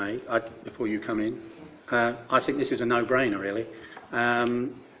now, if I may, before you come in. I think this is a no-brainer, really.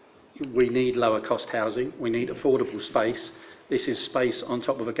 We need lower-cost housing. We need affordable space. This is space on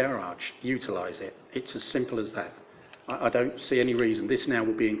top of a garage. Utilise it. It's as simple as that. I don't see any reason. This now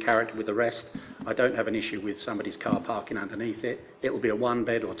will be in character with the rest. I don't have an issue with somebody's car parking underneath it. It will be a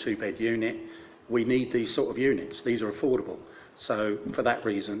 1-bed or 2-bed unit. We need these sort of units. These are affordable. So, for that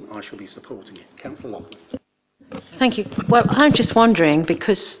reason, I shall be supporting it. Councillor Loughlin. Thank you. Well, I'm just wondering,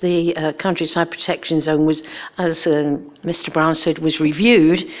 because the countryside protection zone was, as Mr. Brown said, was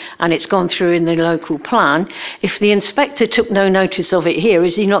reviewed and it's gone through in the local plan, if the inspector took no notice of it here,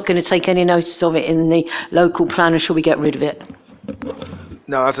 is he not going to take any notice of it in the local plan, or shall we get rid of it?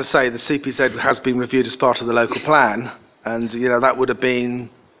 No, as I say, the CPZ has been reviewed as part of the local plan, and that would have been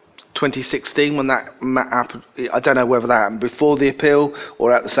 2016 when that happened. I don't know whether that happened before the appeal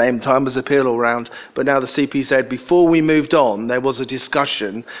or at the same time as the appeal or around, but now the CPZ, before we moved on, there was a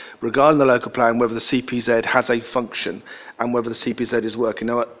discussion regarding the local plan whether the CPZ has a function and whether the CPZ is working.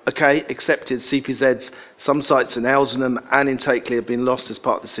 Now, okay, accepted, CPZs, some sites in Elsenham and in Takeley have been lost as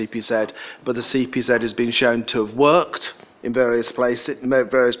part of the CPZ, but the CPZ has been shown to have worked in various places.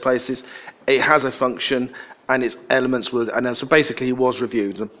 It has a function, and its elements were, and so basically it was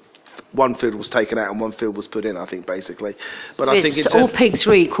reviewed. One field was taken out and one field was put in, I think, basically. But I think all pigs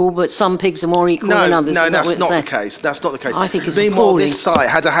are equal, but some pigs are more equal than others. No, that's not the case. That's not the case. I think it's Meanwhile, appalling. this site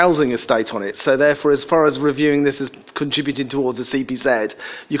had a housing estate on it, so therefore, as far as reviewing this as contributing towards the CPZ.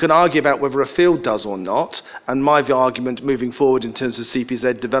 You can argue about whether a field does or not, and my argument moving forward in terms of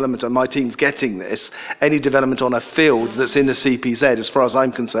CPZ development, and my team's getting this, any development on a field that's in the CPZ, as far as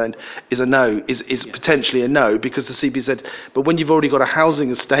I'm concerned, is a no, is potentially a no, because the CPZ, but when you've already got a housing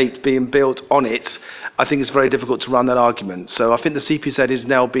estate being built on it, I think it's very difficult to run that argument. So I think the CPZ is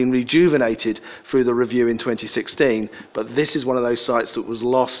now being rejuvenated through the review in 2016, but this is one of those sites that was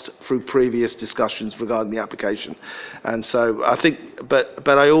lost through previous discussions regarding the application. And so I think, but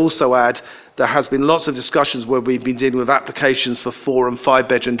I also add, there has been lots of discussions where we've been dealing with applications for 4 and 5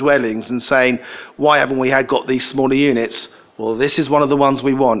 bedroom dwellings and saying, why haven't we got these smaller units? Well, this is one of the ones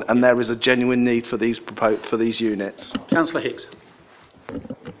we want, and there is a genuine need for these units. Councillor Hicks.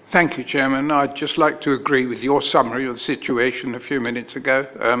 Thank you, Chairman. I'd just like to agree with your summary of the situation a few minutes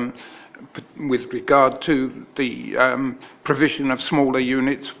ago. With regard to the provision of smaller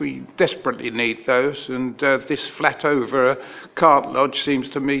units, we desperately need those, and this flat over a cart lodge seems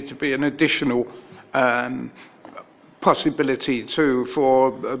to me to be an additional possibility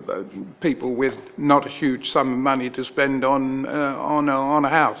for people with not a huge sum of money to spend on a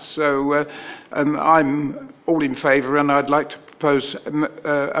house. So I'm all in favour, and I'd like to propose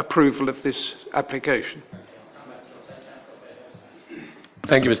approval of this application.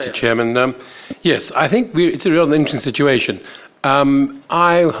 Thank you, Mr. Chairman. Yes, I think it's a real interesting situation.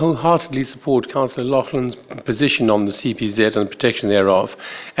 I wholeheartedly support Councillor Loughlin's position on the CPZ and the protection thereof,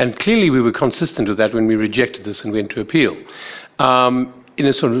 and clearly we were consistent with that when we rejected this and went to appeal. In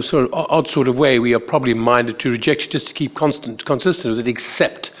a sort of odd sort of way, we are probably minded to reject it just to keep consistent with it,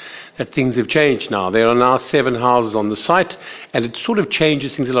 except that things have changed now. There are now 7 houses on the site, and it sort of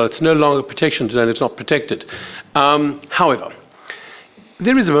changes things a lot. It's no longer protection zone, it's not protected. However,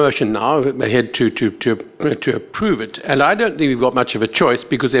 there is a motion now ahead to approve it, and I don't think we've got much of a choice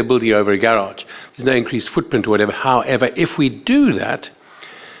because they're building over a garage. There's no increased footprint or whatever. However, if we do that,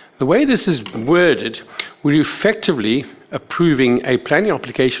 the way this is worded, we're effectively approving a planning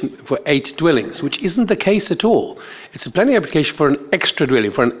application for 8 dwellings, which isn't the case at all. It's a planning application for an extra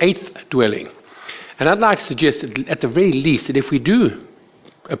dwelling, for an 8th dwelling. And I'd like to suggest that at the very least that if we do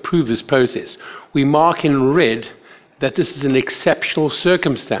approve this process, we mark in red that this is an exceptional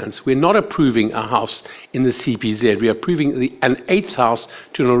circumstance. We're not approving a house in the CPZ. We're approving an 8th house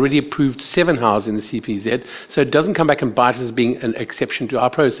to an already approved 7 house in the CPZ, so it doesn't come back and bite us as being an exception to our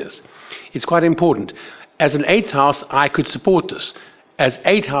process. It's quite important. As an 8th house, I could support this. As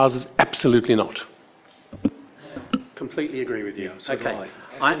 8 houses, absolutely not. Completely agree with you. Okay.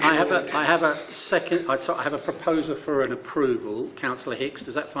 I have a proposer for an approval. Councillor Hicks,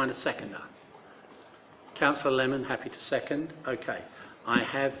 does that find a seconder? Councillor Lemon, happy to second. Okay. I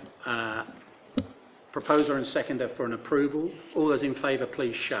have proposer and seconder for an approval. All those in favour,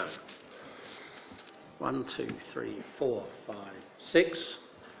 please show. 1, 2, 3, 4, 5, 6.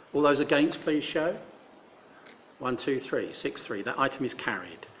 All those against, please show. 1, 2, 3, 6, 3. That item is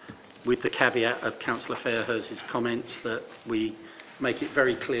carried, with the caveat of Councillor Fairhurst's comments that we make it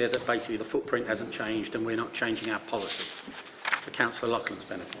very clear that basically the footprint hasn't changed and we're not changing our policy. For Councillor Loughlin's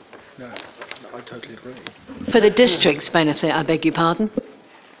benefit. No, I totally agree. For the district's benefit, I beg your pardon.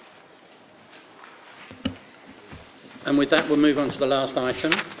 And with that, we'll move on to the last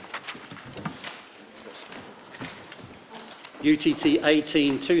item. UTT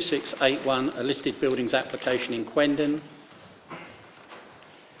 182681, a listed buildings application in Quendon.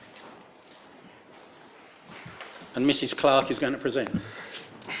 And Mrs. Clark is going to present.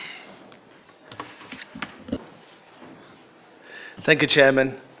 Thank you,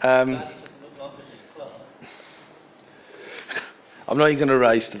 Chairman. I'm not even going to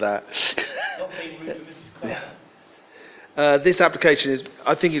raise to that. This application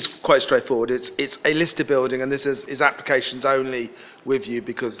I think is quite straightforward. It's a listed building, and this is applications only with you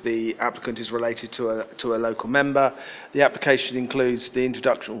because the applicant is related to a local member. The application includes the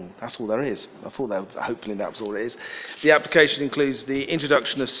introduction. That's all there is. I thought hopefully that was all it is. The application includes the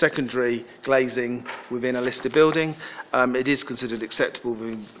introduction of secondary glazing within a listed building. It is considered acceptable.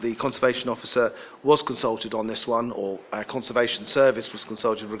 The conservation officer was consulted on this one, or a conservation service was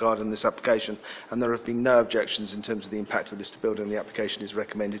consulted regarding this application, and there have been no objections in terms of the impact of this building. The application is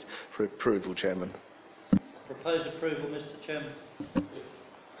recommended for approval, Chairman. Propose approval, Mr. Chairman.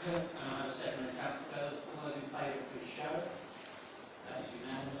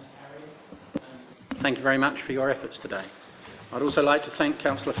 Thank you very much for your efforts today. I'd also like to thank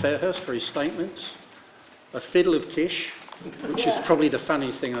Councillor Fairhurst for his statements. A fiddle of Kish, which is probably the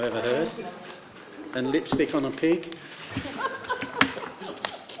funniest thing I've ever heard, and lipstick on a pig.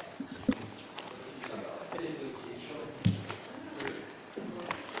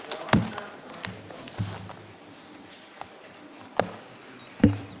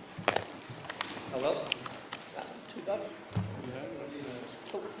 Hello? Too bad.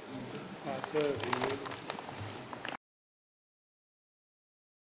 Yeah,